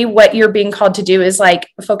really what you're being called to do is like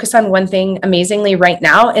focus on one thing amazingly right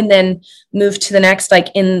now and then move to the next, like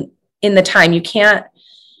in the time. You can't,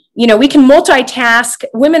 we can multitask.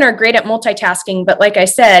 Women are great at multitasking, but like I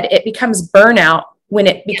said, it becomes burnout when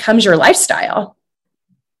it becomes your lifestyle.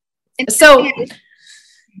 So,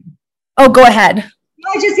 go ahehave.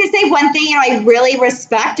 I was just going to say one thing, I really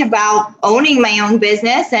respect about owning my own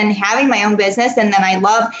business and having my own business. And then I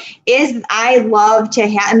love to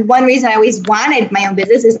have, and one reason I always wanted my own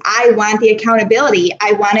business is I want the accountability.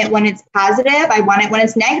 I want it when it's positive. I want it when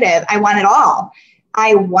it's negative. I want it all.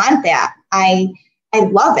 I want that. I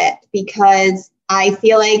love it because I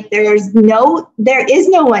feel like there is no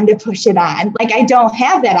one to push it on. Like I don't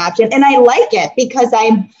have that option. And I like it because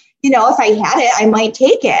I'm, if I had it, I might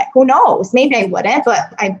take it. Who knows? Maybe I wouldn't,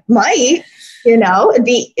 but I might,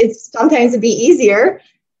 sometimes it'd be easier.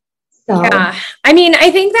 So. Yeah. I mean,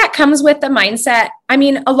 I think that comes with the mindset. I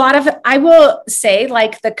mean, I will say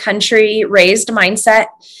like the country raised mindset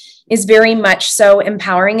is very much so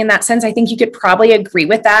empowering in that sense. I think you could probably agree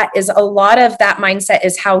with that. Is a lot of that mindset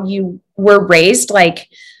is how you were raised, like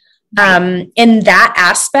in that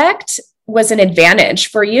aspect was an advantage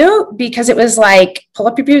for you because it was like, pull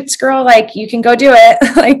up your boots, girl. Like you can go do it.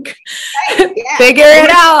 Like figure it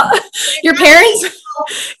out. Your parents.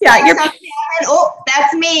 Yeah.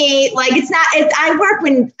 That's me. Like I work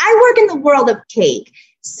in the world of cake.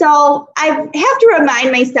 So I have to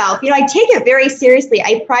remind myself, I take it very seriously.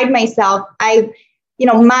 I pride myself.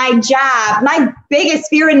 My job, my biggest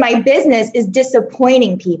fear in my business is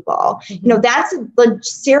disappointing people. That's a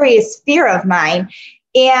serious fear of mine.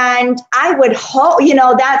 And I would hope,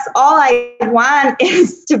 that's all I want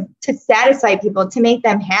is to satisfy people, to make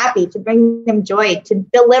them happy, to bring them joy, to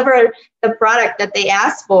deliver the product that they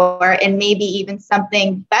asked for and maybe even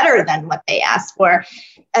something better than what they asked for.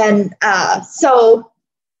 And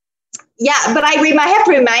but I have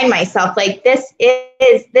to remind myself, like, this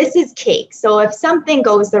is cake. So if something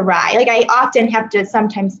goes awry, like I often have to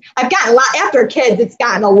sometimes, I've gotten a lot, after kids, it's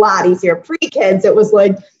gotten a lot easier. Pre-kids, it was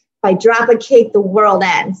like, if I drop a cake, the world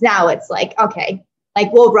ends. Now it's like, okay,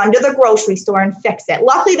 like we'll run to the grocery store and fix it.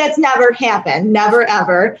 Luckily, that's never happened. Never,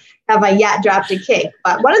 ever have I yet dropped a cake.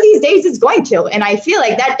 But one of these days it's going to. And I feel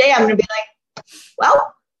like that day I'm going to be like,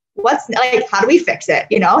 well, how do we fix it?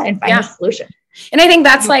 And find a solution. And I think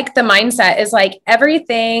that's like the mindset is like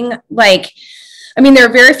everything, like, I mean, there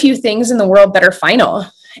are very few things in the world that are final.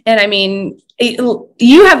 And I mean,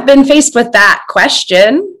 you have been faced with that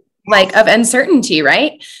question, like of uncertainty,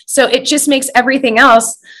 right? So it just makes everything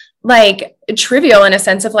else like trivial in a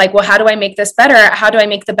sense of like, well, how do I make this better? How do I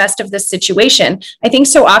make the best of this situation? I think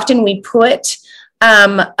so often we put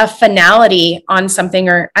a finality on something,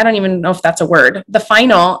 or I don't even know if that's a word, the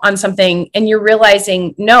final on something. And you're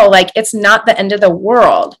realizing, no, like it's not the end of the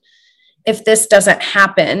world if this doesn't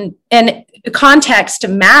happen. And context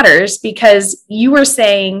matters because you were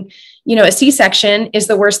saying, a C-section is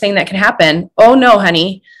the worst thing that can happen. Oh no,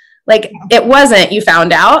 honey. Like it wasn't, you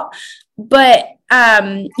found out. But,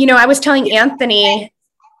 I was telling Anthony,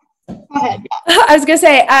 I was going to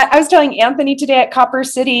say, I was telling Anthony today at Copper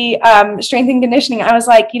City Strength and Conditioning, I was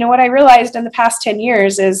like, what I realized in the past 10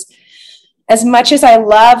 years is as much as I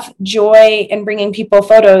love joy and bringing people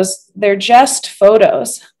photos, they're just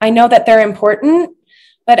photos. I know that they're important,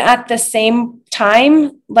 but at the same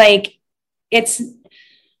time, like it's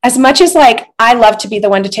as much as like, I love to be the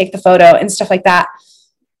one to take the photo and stuff like that.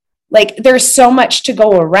 Like there's so much to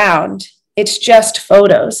go around. It's just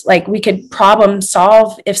photos. Like we could problem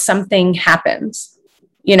solve if something happens,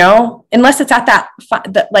 unless it's at that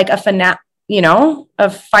like a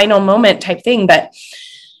final moment type thing. But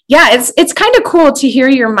yeah, it's kind of cool to hear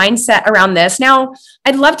your mindset around this. Now,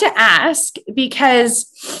 I'd love to ask,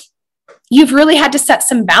 because you've really had to set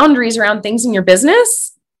some boundaries around things in your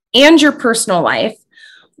business and your personal life.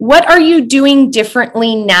 What are you doing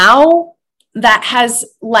differently now that has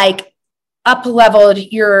like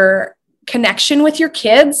up-leveled your connection with your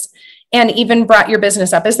kids and even brought your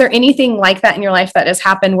business up? Is there anything like that in your life that has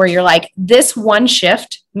happened where you're like, this one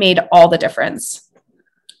shift made all the difference?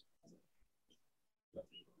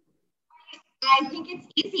 I think it's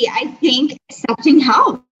easy. I think accepting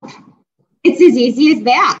help. It's as easy as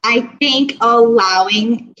that. I think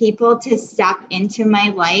allowing people to step into my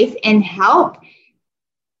life and help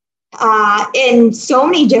in so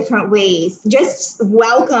many different ways, just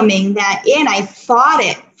welcoming that in. I fought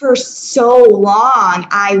it for so long.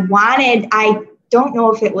 I don't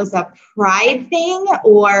know if it was a pride thing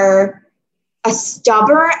or a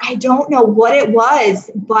stubborn, I don't know what it was,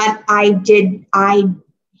 but I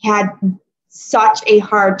had such a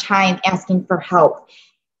hard time asking for help.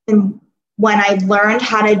 And when I learned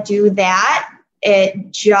how to do that,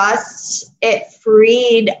 it changed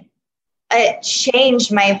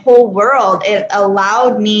my whole world. It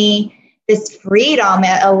allowed me this freedom.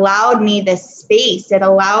 It allowed me this space.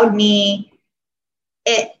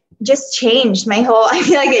 It just changed my whole, I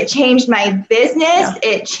feel like it changed my business. Yeah.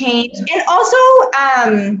 It changed. And also,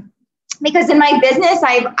 because in my business,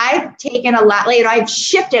 I've taken a lot later. I've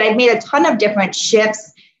shifted. I've made a ton of different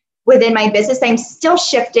shifts within my business. I'm still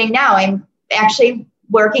shifting now. I'm actually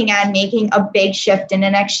working on making a big shift in the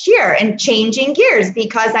next year and changing gears,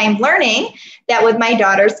 because I'm learning that with my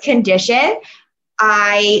daughter's condition,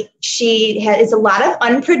 she has a lot of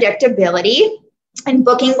unpredictability, and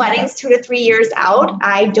booking weddings 2 to 3 years out.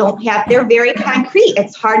 They're very concrete.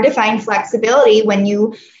 It's hard to find flexibility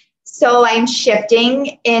so I'm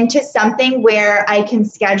shifting into something where I can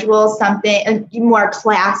schedule something, more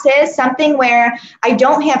classes, something where I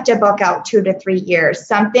don't have to book out 2 to 3 years,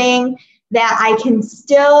 something that I can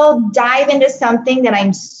still dive into something that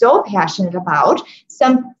I'm so passionate about,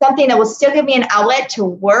 something that will still give me an outlet to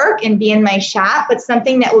work and be in my shop, but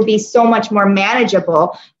something that will be so much more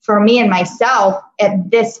manageable for me and myself at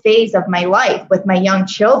this phase of my life with my young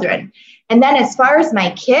children. And then as far as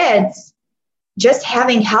my kids, just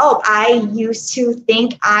having help, I used to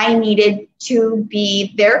think I needed to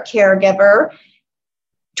be their caregiver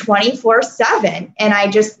 24/7. And I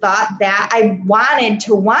just thought that I wanted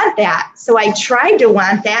to want that. So I tried to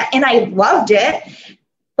want that and I loved it.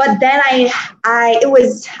 But then I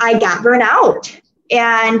got burnt out.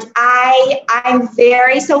 And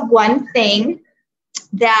so one thing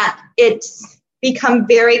that it's become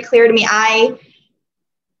very clear to me,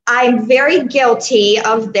 I'm very guilty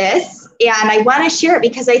of this. And I want to share it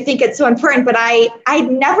because I think it's so important, but I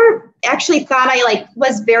never actually thought I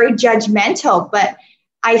was very judgmental, but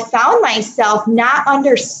I found myself not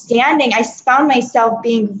understanding. I found myself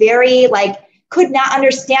being very could not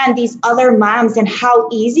understand these other moms and how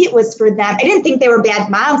easy it was for them. I didn't think they were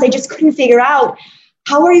bad moms. I just couldn't figure out,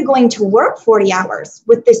 how are you going to work 40 hours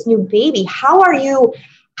with this new baby? I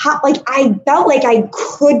felt like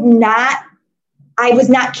I was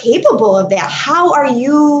not capable of that. How are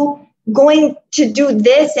you going to do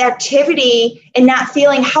this activity and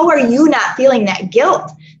how are you not feeling that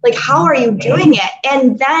guilt? How are you doing it?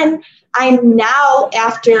 And then I'm now,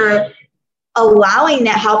 after allowing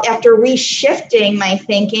that help, after reshifting my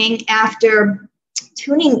thinking, after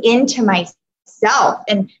tuning into myself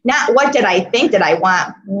and not what did I think that I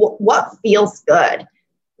want, what feels good,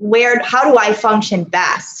 how do I function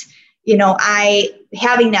best?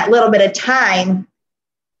 Having that little bit of time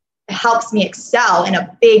helps me excel in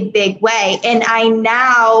a big, big way. And I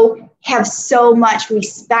now have so much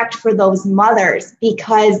respect for those mothers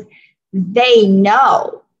because they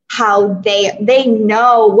know they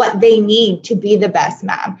know what they need to be the best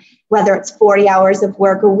mom, whether it's 40 hours of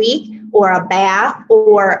work a week or a bath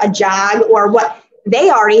or a jog or what. They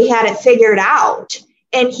already had it figured out.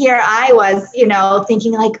 And here I was,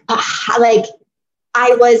 thinking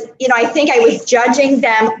I was, I think I was judging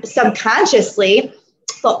them subconsciously,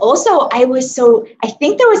 but also I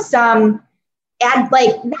think there was some,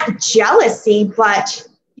 not jealousy, but,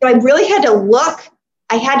 I really had to look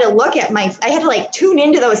at tune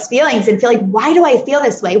into those feelings and feel like, why do I feel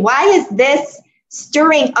this way? Why is this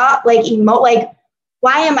stirring up,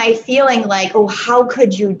 why am I feeling like, oh, how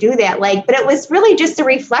could you do that? But it was really just a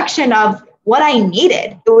reflection of what I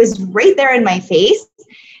needed. It was right there in my face.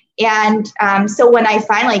 And so when I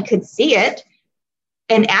finally could see it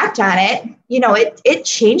and act on it, it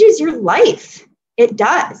changes your life. It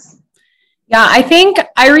does. Yeah, I think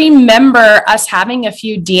I remember us having a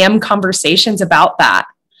few DM conversations about that.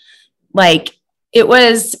 It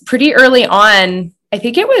was pretty early on. I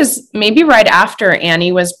think it was maybe right after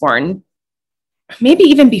Annie was born, maybe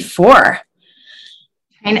even before.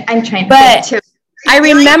 I'm trying to but think too. I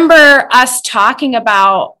remember us talking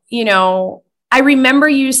about, I remember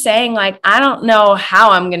you saying I don't know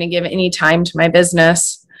how I'm going to give any time to my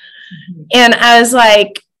business. Mm-hmm. And I was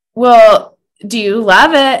like, well, do you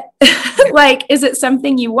love it? Is it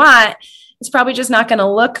something you want? It's probably just not going to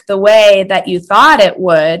look the way that you thought it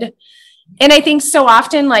would. And I think so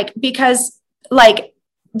often, because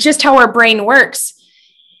just how our brain works,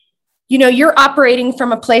 you're operating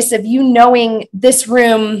from a place of knowing this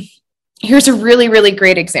room. Here's a really, really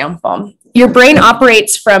great example. Your brain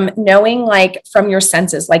operates from knowing, from your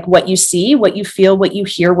senses, what you see, what you feel, what you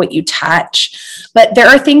hear, what you touch. But there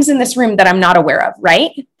are things in this room that I'm not aware of,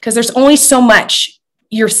 right? Because there's only so much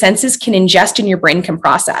your senses can ingest and your brain can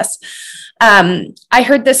process. I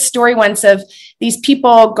heard this story once of these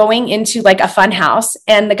people going into a fun house,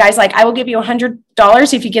 and the guy's like, I will give you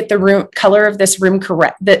 $100 if you get the color of this room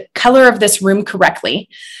correctly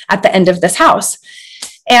at the end of this house.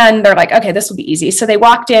 And they're like, okay, this will be easy. So they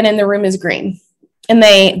walked in and the room is green. And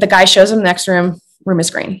the guy shows them the next room is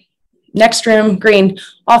green. Next room, green,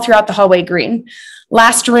 all throughout the hallway, green.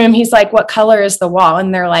 Last room, he's like, what color is the wall?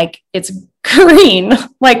 And they're like, it's green.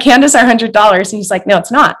 Hand us our $100. And he's like, no,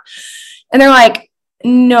 it's not. And they're like,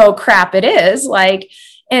 no crap, it is.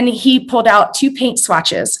 And he pulled out 2 paint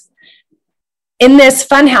swatches. In this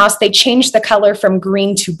fun house, they changed the color from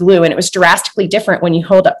green to blue, and it was drastically different when you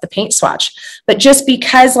hold up the paint swatch. But just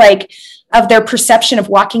because of their perception of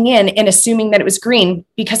walking in and assuming that it was green,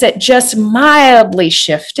 because it just mildly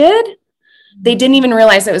shifted, they didn't even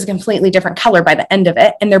realize it was a completely different color by the end of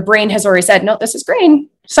it. And their brain has already said, no, this is green.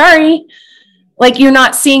 Sorry. You're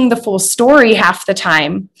not seeing the full story half the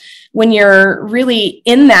time when you're really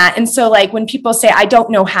in that. And so when people say, I don't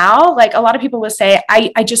know how, a lot of people will say,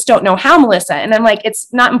 I just don't know how, Melissa. And I'm like,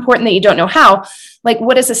 it's not important that you don't know how.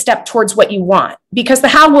 What is a step towards what you want? Because the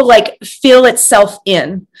how will fill itself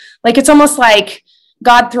in. It's almost like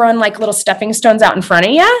God throwing little stepping stones out in front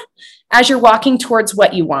of you as you're walking towards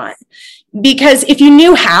what you want. Because if you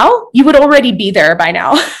knew how, you would already be there by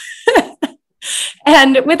now.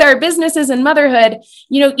 And with our businesses and motherhood,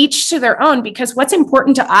 each to their own, because what's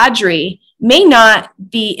important to Audrey may not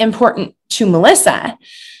be important to Melissa.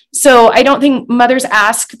 So I don't think mothers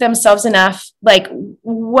ask themselves enough,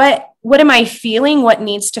 what am I feeling? What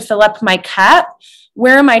needs to fill up my cup?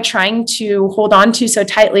 Where am I trying to hold on to so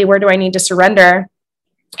tightly? Where do I need to surrender?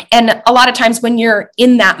 And a lot of times when you're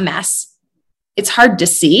in that mess, it's hard to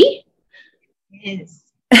see. It is.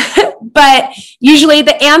 But usually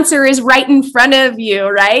the answer is right in front of you,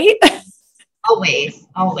 right? Always.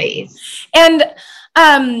 And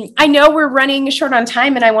I know we're running short on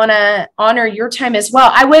time, and I want to honor your time as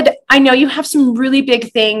well. I know you have some really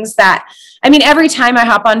big things that, every time I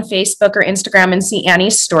hop on Facebook or Instagram and see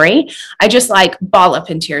Annie's story, I just ball up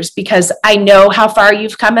in tears, because I know how far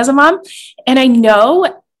you've come as a mom. And I know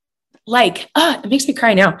it makes me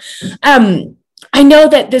cry now. I know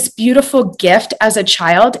that this beautiful gift as a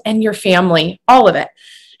child and your family, all of it,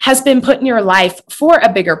 has been put in your life for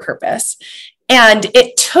a bigger purpose. And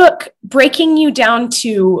it took breaking you down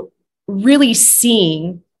to really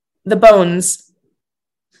seeing the bones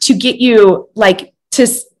to get you to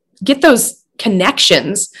get those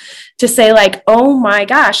connections to say oh my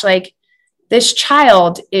gosh, this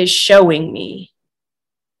child is showing me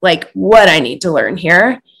what I need to learn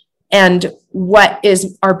here and what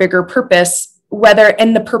is our bigger purpose.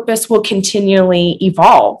 And the purpose will continually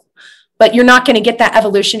evolve, but you're not going to get that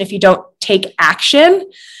evolution if you don't take action.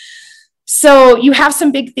 So you have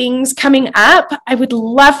some big things coming up. I would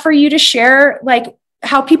love for you to share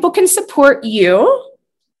how people can support you.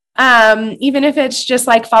 Even if it's just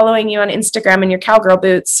following you on Instagram in your cowgirl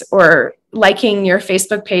boots or liking your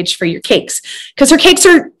Facebook page for your cakes, because her cakes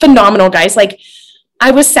are phenomenal, guys.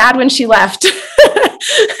 I was sad when she left,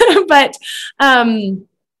 but,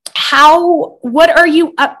 what are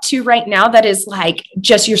you up to right now that is like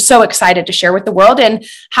just you're so excited to share with the world, and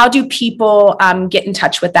how do people get in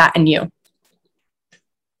touch with that and you?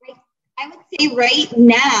 I would say right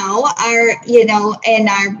now,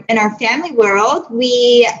 in our family world,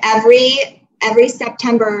 we every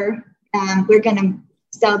September we're going to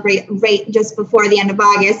celebrate right just before the end of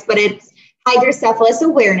August, but it's Hydrocephalus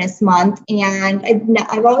Awareness Month, and I've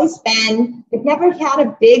never had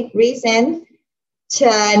a big reason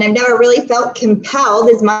and I've never really felt compelled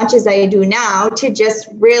as much as I do now to just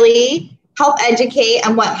really help educate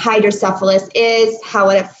on what hydrocephalus is, how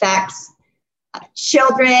it affects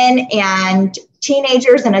children and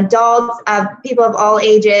teenagers and adults, people of all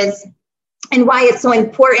ages, and why it's so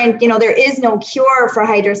important. There is no cure for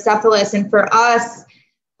hydrocephalus, and for us,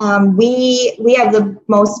 we have the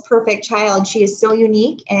most perfect child. She is so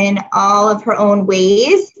unique in all of her own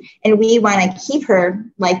ways, and we want to keep her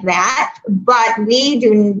like that. But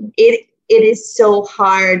it is so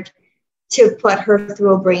hard to put her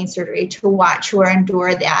through a brain surgery, to watch her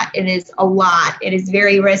endure that. It is a lot. It is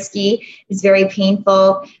very risky. It's very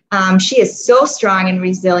painful. She is so strong and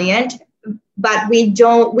resilient, but we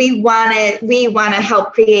want to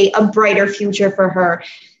help create a brighter future for her.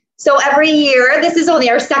 So every year, this is only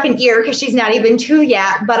our second year because she's not even 2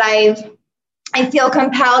 yet, but I feel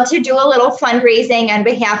compelled to do a little fundraising on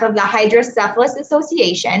behalf of the Hydrocephalus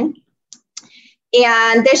Association.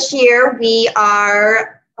 And this year we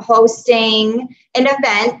are hosting an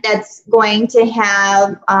event that's going to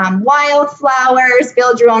have wildflowers,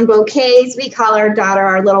 build your own bouquets. We call our daughter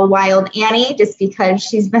our little wild Annie, just because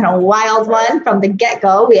she's been a wild one from the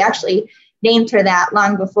get-go. We actually named her that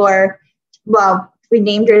long before, we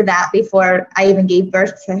named her that before I even gave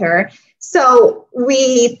birth to her. So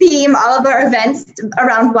we theme all of our events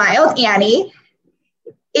around Wild Annie.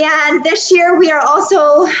 And this year we are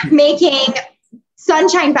also making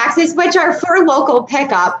sunshine boxes, which are for local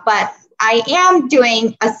pickup, but I am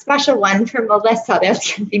doing a special one for Melissa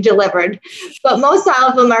that's going to be delivered. But most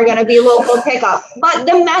all of them are going to be local pickup. But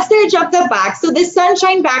the message of the box, so the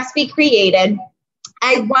sunshine box we created,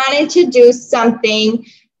 I wanted to do something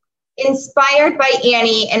inspired by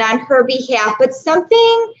Annie and on her behalf, but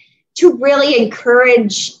something to really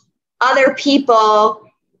encourage other people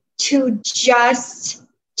to just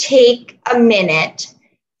take a minute,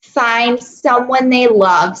 find someone they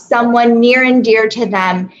love, someone near and dear to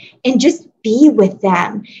them, and just be with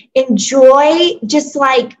them. Enjoy just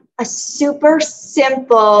like a super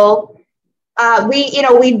simple, we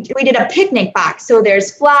did a picnic box. So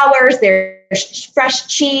there's flowers, there's fresh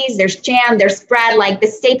cheese, there's jam, there's bread, like the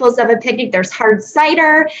staples of a picnic. There's hard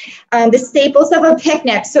cider, the staples of a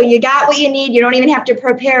picnic. So you got what you need. You don't even have to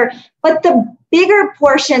prepare. But the bigger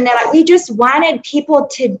portion that we just wanted people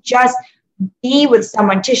to just be with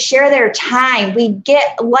someone, to share their time.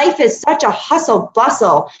 Life is such a hustle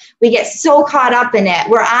bustle. We get so caught up in it.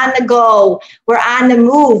 We're on the go, we're on the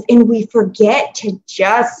move, and we forget to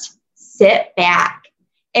just sit back.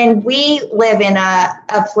 And we live in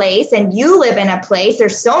a place, and you live in a place,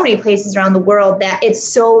 there's so many places around the world that it's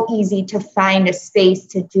so easy to find a space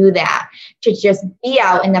to do that, to just be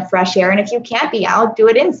out in the fresh air. And if you can't be out, do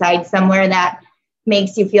it inside somewhere that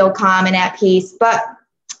makes you feel calm and at peace. But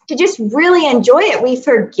to just really enjoy it, we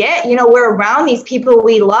forget, we're around these people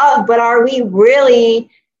we love, but are we really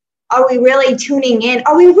tuning in?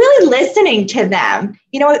 Are we really listening to them?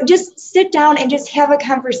 Just sit down and just have a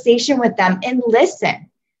conversation with them and listen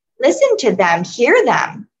to them, hear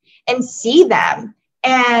them, and see them,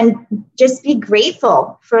 and just be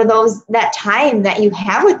grateful for that time that you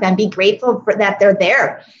have with them. Be grateful for that they're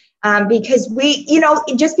there. Because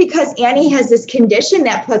just because Annie has this condition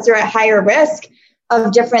that puts her at higher risk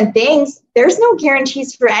of different things, there's no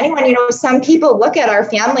guarantees for anyone. Some people look at our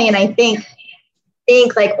family and I think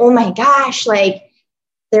like, oh my gosh, like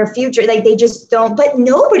their future, like they just don't, but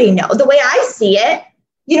nobody knows. The way I see it,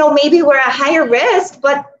 maybe we're at higher risk,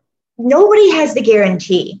 but nobody has the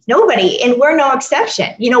guarantee. Nobody, and we're no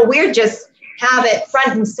exception. We're just have it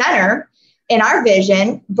front and center in our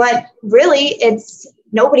vision, but really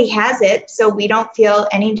nobody has it. So we don't feel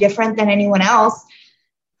any different than anyone else.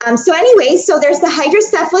 So there's the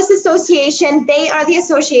Hydrocephalus Association. They are the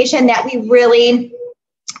association that we really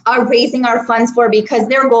are raising our funds for, because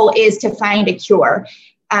their goal is to find a cure.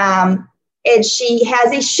 And she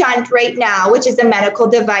has a shunt right now, which is a medical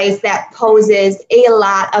device that poses a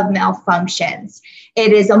lot of malfunctions.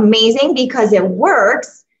 It is amazing because it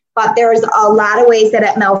works, but there's a lot of ways that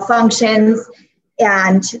it malfunctions,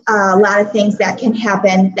 and a lot of things that can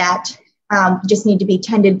happen that just need to be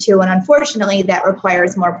tended to. And unfortunately, that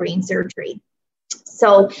requires more brain surgery.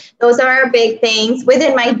 So those are our big things.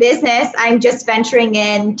 Within my business, I'm just venturing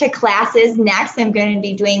into classes next. I'm going to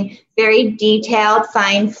be doing very detailed,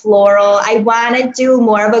 fine floral. I want to do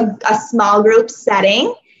more of a small group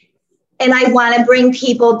setting. And I want to bring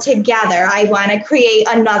people together. I want to create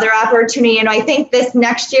another opportunity. And I think this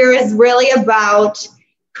next year is really about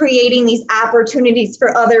creating these opportunities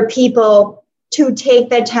for other people to take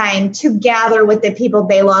the time to gather with the people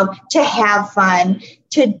they love, to have fun,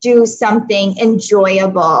 to do something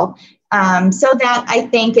enjoyable. So that I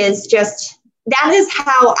think is that is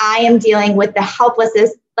how I am dealing with the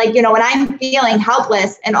helplessness. Like, when I'm feeling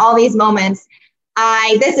helpless in all these moments,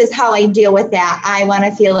 this is how I deal with that. I want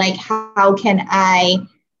to feel like, how can I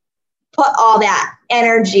put all that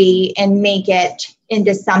energy and make it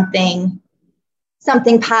into something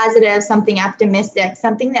positive, something optimistic,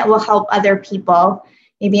 something that will help other people,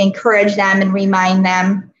 maybe encourage them and remind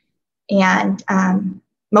them and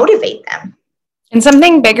motivate them. And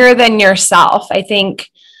something bigger than yourself. I think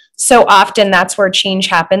so often that's where change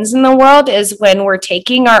happens in the world, is when we're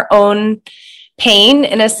taking our own pain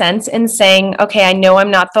in a sense and saying, okay, I know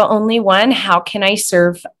I'm not the only one. How can I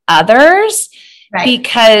serve others? Right.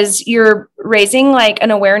 Because you're raising like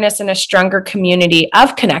an awareness and a stronger community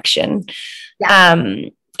of connection. Yeah.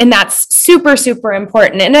 And that's super, super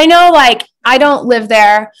important. And I know, like, I don't live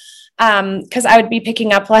there because I would be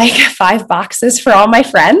picking up like 5 boxes for all my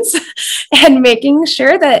friends and making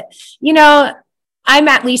sure that, I'm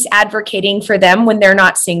at least advocating for them when they're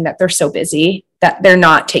not seeing that they're so busy that they're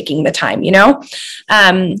not taking the time,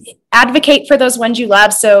 advocate for those ones you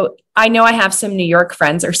love. So I know I have some New York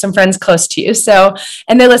friends or some friends close to you. So,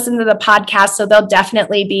 and they listen to the podcast, so they'll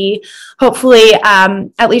definitely be hopefully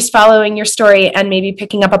at least following your story and maybe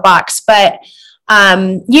picking up a box. But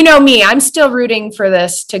me, I'm still rooting for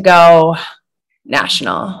this to go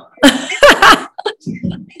national.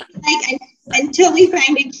 Until we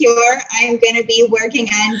find a cure, I'm going to be working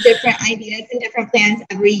on different ideas and different plans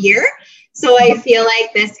every year. So I feel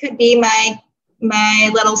like this could be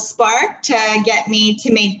my little spark to get me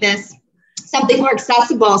to make this something more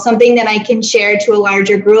accessible, something that I can share to a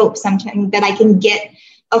larger group, something that I can get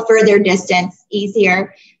a further distance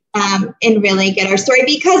easier, and really get our story,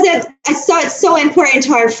 because it's so important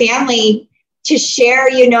to our family to share,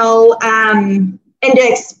 and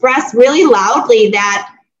to express really loudly that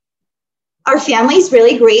our family is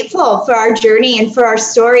really grateful for our journey and for our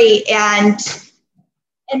story. And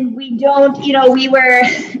we don't,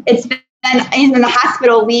 it's been in the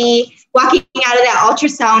hospital, walking out of that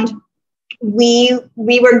ultrasound, we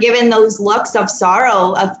were given those looks of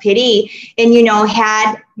sorrow, of pity. And,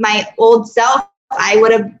 had my old self, I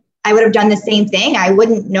would have done the same thing. I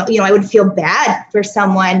wouldn't know, I would feel bad for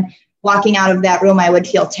someone walking out of that room. I would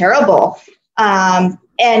feel terrible.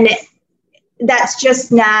 And that's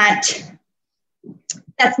just not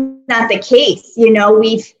the case.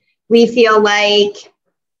 We feel like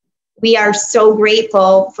we are so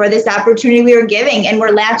grateful for this opportunity we were giving, and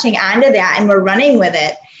we're latching onto that and we're running with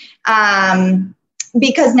it.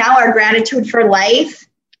 Because now our gratitude for life,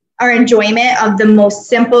 our enjoyment of the most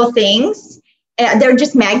simple things, they're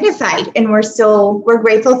just magnified, and we're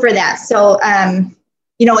grateful for that. So,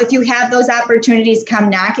 if you have those opportunities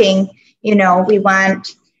come knocking, we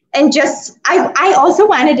want, and just, I also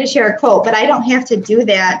wanted to share a quote, but I don't have to do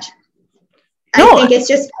that. No, I think it's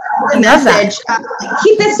just a message.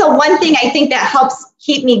 Keep this. So one thing I think that helps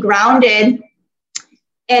keep me grounded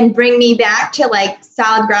and bring me back to like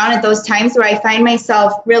solid ground at those times where I find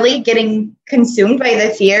myself really getting consumed by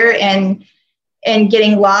the fear and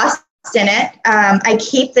getting lost in it. I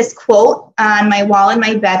keep this quote on my wall in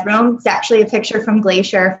my bedroom. It's actually a picture from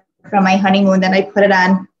Glacier from my honeymoon that I put it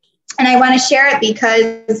on. And I want to share it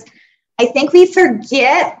because I think we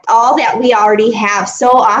forget all that we already have. So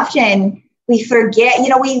often we forget,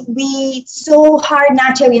 we so hard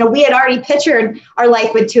not to, we had already pictured our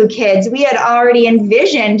life with 2 kids. We had already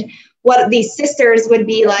envisioned what these sisters would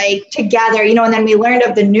be like together, and then we learned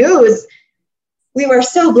of the news. We were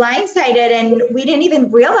so blindsided, and we didn't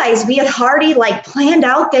even realize we had already like planned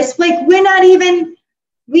out this, like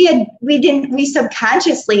we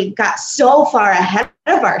subconsciously got so far ahead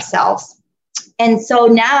of ourselves. And so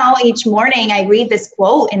now each morning I read this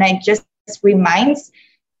quote, and it reminds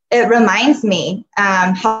me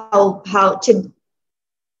how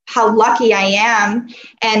lucky I am.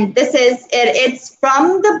 And this is it. It's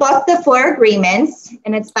from the book, The 4 Agreements,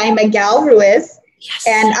 and it's by Miguel Ruiz. Yes.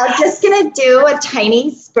 And I'm just going to do a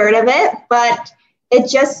tiny spurt of it, but it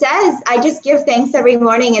just says, I just give thanks every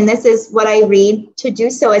morning. And this is what I read to do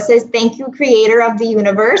so. It says, "Thank you, Creator of the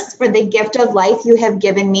universe, for the gift of life you have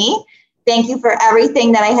given me. Thank you for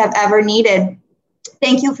everything that I have ever needed.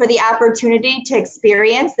 Thank you for the opportunity to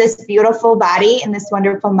experience this beautiful body and this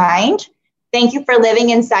wonderful mind. Thank you for living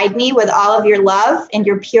inside me with all of your love and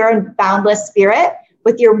your pure and boundless spirit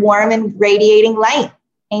with your warm and radiating light.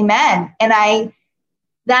 Amen. And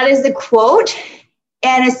that is the quote.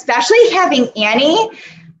 And especially having Annie,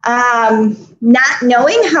 not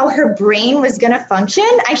knowing how her brain was going to function.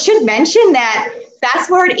 I should mention that fast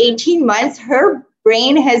forward 18 months, her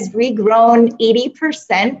brain has regrown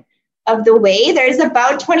 80% of the way. There's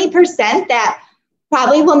about 20% that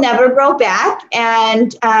probably will never grow back.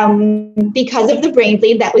 And because of the brain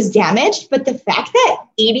bleed that was damaged, but the fact that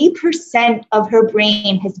 80% of her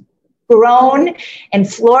brain has grown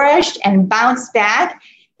and flourished and bounced back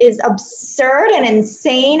is absurd and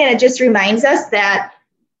insane. And it just reminds us that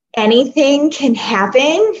anything can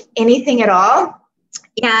happen, anything at all.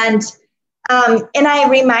 And I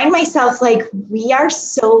remind myself, like, we are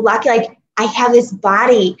so lucky. Like, I have this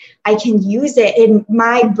body, I can use it, and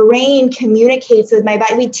my brain communicates with my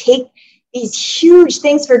body. We take these huge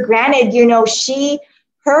things for granted. You know,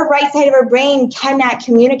 her right side of her brain cannot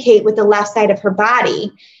communicate with the left side of her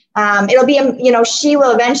body. It'll be, she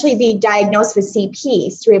will eventually be diagnosed with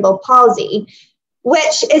CP, cerebral palsy,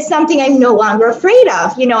 which is something I'm no longer afraid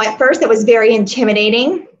of. You know, at first it was very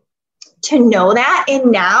intimidating to know that.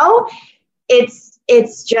 And now it's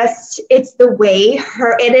the way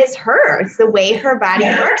it's the way her body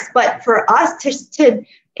works. But for us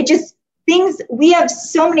we have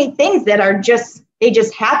so many things that they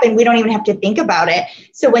just happen. We don't even have to think about it.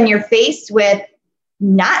 So when you're faced with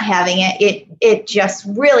not having it just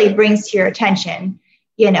really brings to your attention,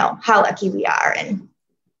 how lucky we are,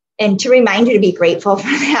 and to remind you to be grateful for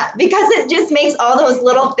that, because it just makes all those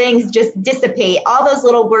little things just dissipate, all those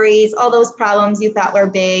little worries, all those problems you thought were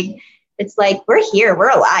big. It's like, we're here,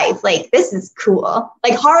 we're alive. Like, this is cool.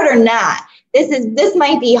 Like, hard or not, this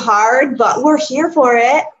might be hard, but we're here for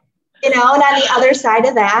it, and on the other side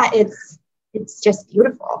of that, it's just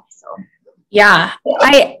beautiful. So. Yeah,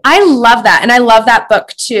 I love that. And I love that book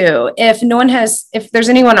too. If there's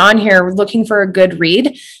anyone on here looking for a good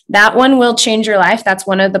read, that one will change your life. That's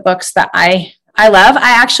one of the books that I love.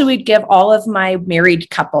 I actually would give all of my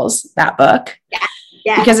married couples that book.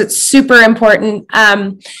 Yeah. Because it's super important.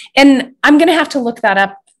 And I'm going to have to look that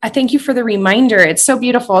up. I thank you for the reminder. It's so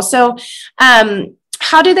beautiful. So,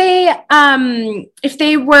 how do they, if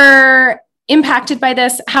they were impacted by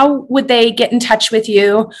this, how would they get in touch with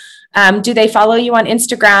you? Do they follow you on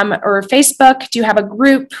Instagram or Facebook? Do you have a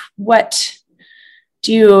group? What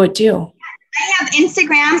do you do? I have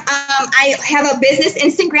Instagram. I have a business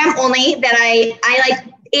Instagram only that I like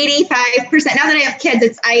 85%. Now that I have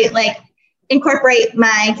kids, I incorporate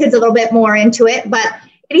my kids a little bit more into it, but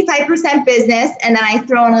 85% business. And then I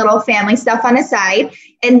throw in a little family stuff on the side.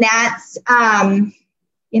 And that's, I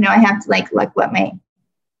have to look what my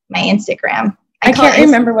Instagram. I can't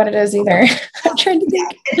remember what it is either. I'm trying to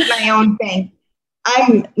think. It's my own thing.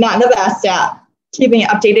 I'm not the best at keeping it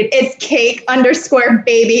updated. It's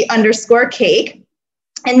cake_baby_cake.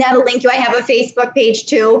 And that'll link you. I have a Facebook page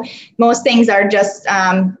too. Most things are just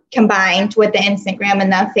combined with the Instagram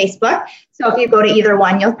and the Facebook. So if you go to either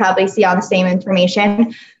one, you'll probably see all the same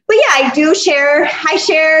information. But yeah, I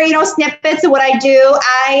share, snippets of what I do.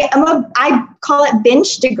 I call it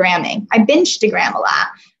binge-stagramming. I binge-stagram a lot.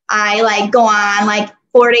 I go on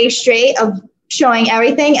 4 days straight of showing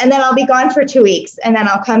everything, and then I'll be gone for 2 weeks, and then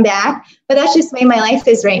I'll come back. But that's just the way my life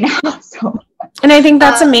is right now. So. And I think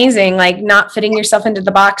that's amazing, not fitting yourself into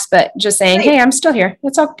the box, but just saying, hey, I'm still here.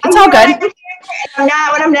 It's all good. I'm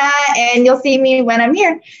not when I'm not, and you'll see me when I'm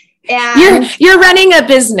here. And you're running a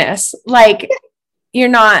business. You're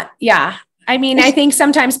not. Yeah. I mean, I think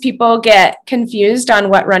sometimes people get confused on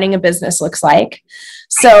what running a business looks like.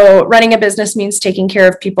 So running a business means taking care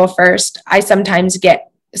of people first. I sometimes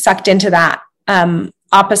get sucked into that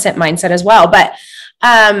opposite mindset as well. But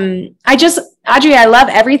Audrey, I love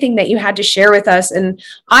everything that you had to share with us. And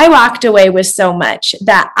I walked away with so much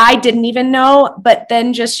that I didn't even know, but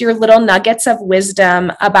then just your little nuggets of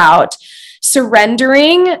wisdom about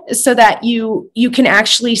surrendering so that you can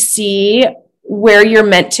actually see where you're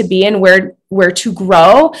meant to be and where to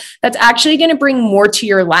grow. That's actually going to bring more to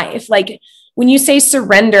your life. When you say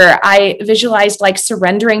surrender, I visualized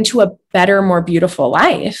surrendering to a better, more beautiful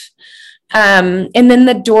life. And then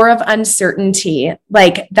the door of uncertainty,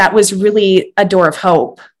 that was really a door of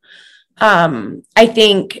hope. I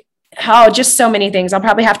think, just so many things. I'll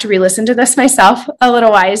probably have to re-listen to this myself a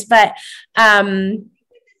little wise, but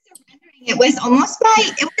it was almost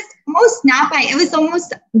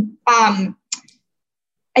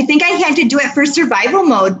I think I had to do it for survival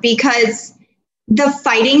mode, because the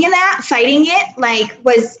fighting it, like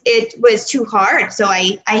it was too hard. So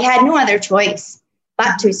I had no other choice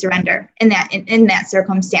but to surrender in that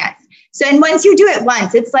circumstance. So, and once you do it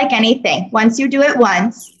once, it's like anything. Once you do it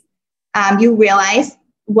once, you realize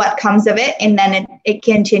what comes of it, and then it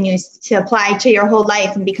continues to apply to your whole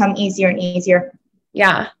life and become easier and easier.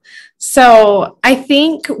 Yeah. So I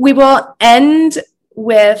think we will end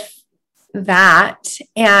with that,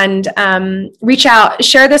 and reach out,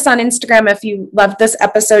 share this on Instagram if you loved this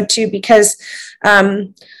episode too, because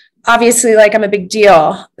obviously, like, I'm a big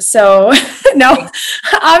deal. So no,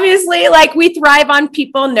 obviously, like, we thrive on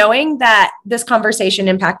people knowing that this conversation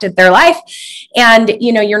impacted their life, and,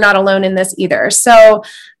 you know, you're not alone in this either. So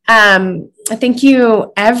thank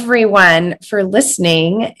you everyone for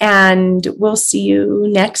listening, and we'll see you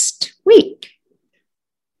next week.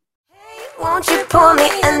 Won't you pour me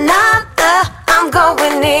another? I'm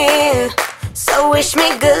going in, so wish me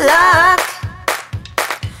good luck.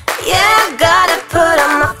 Yeah, gotta put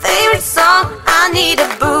on my favorite song. I need a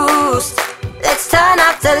boost. Let's turn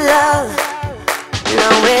up the love. No,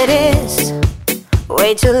 it is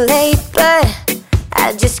way too late, but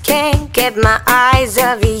I just can't get my eyes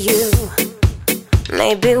off you.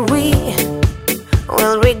 Maybe we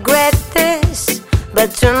will regret this,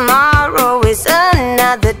 but tomorrow is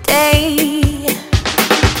another day.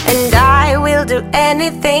 And I will do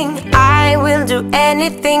anything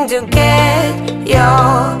to get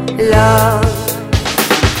your love.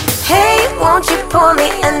 Hey, won't you pour me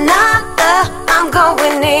another? I'm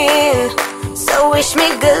going in, so wish me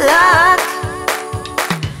good luck.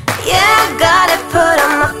 Yeah, gotta put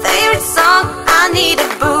on my favorite song. I need a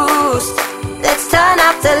boost. Let's turn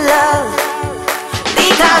up the love,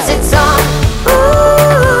 because it's on.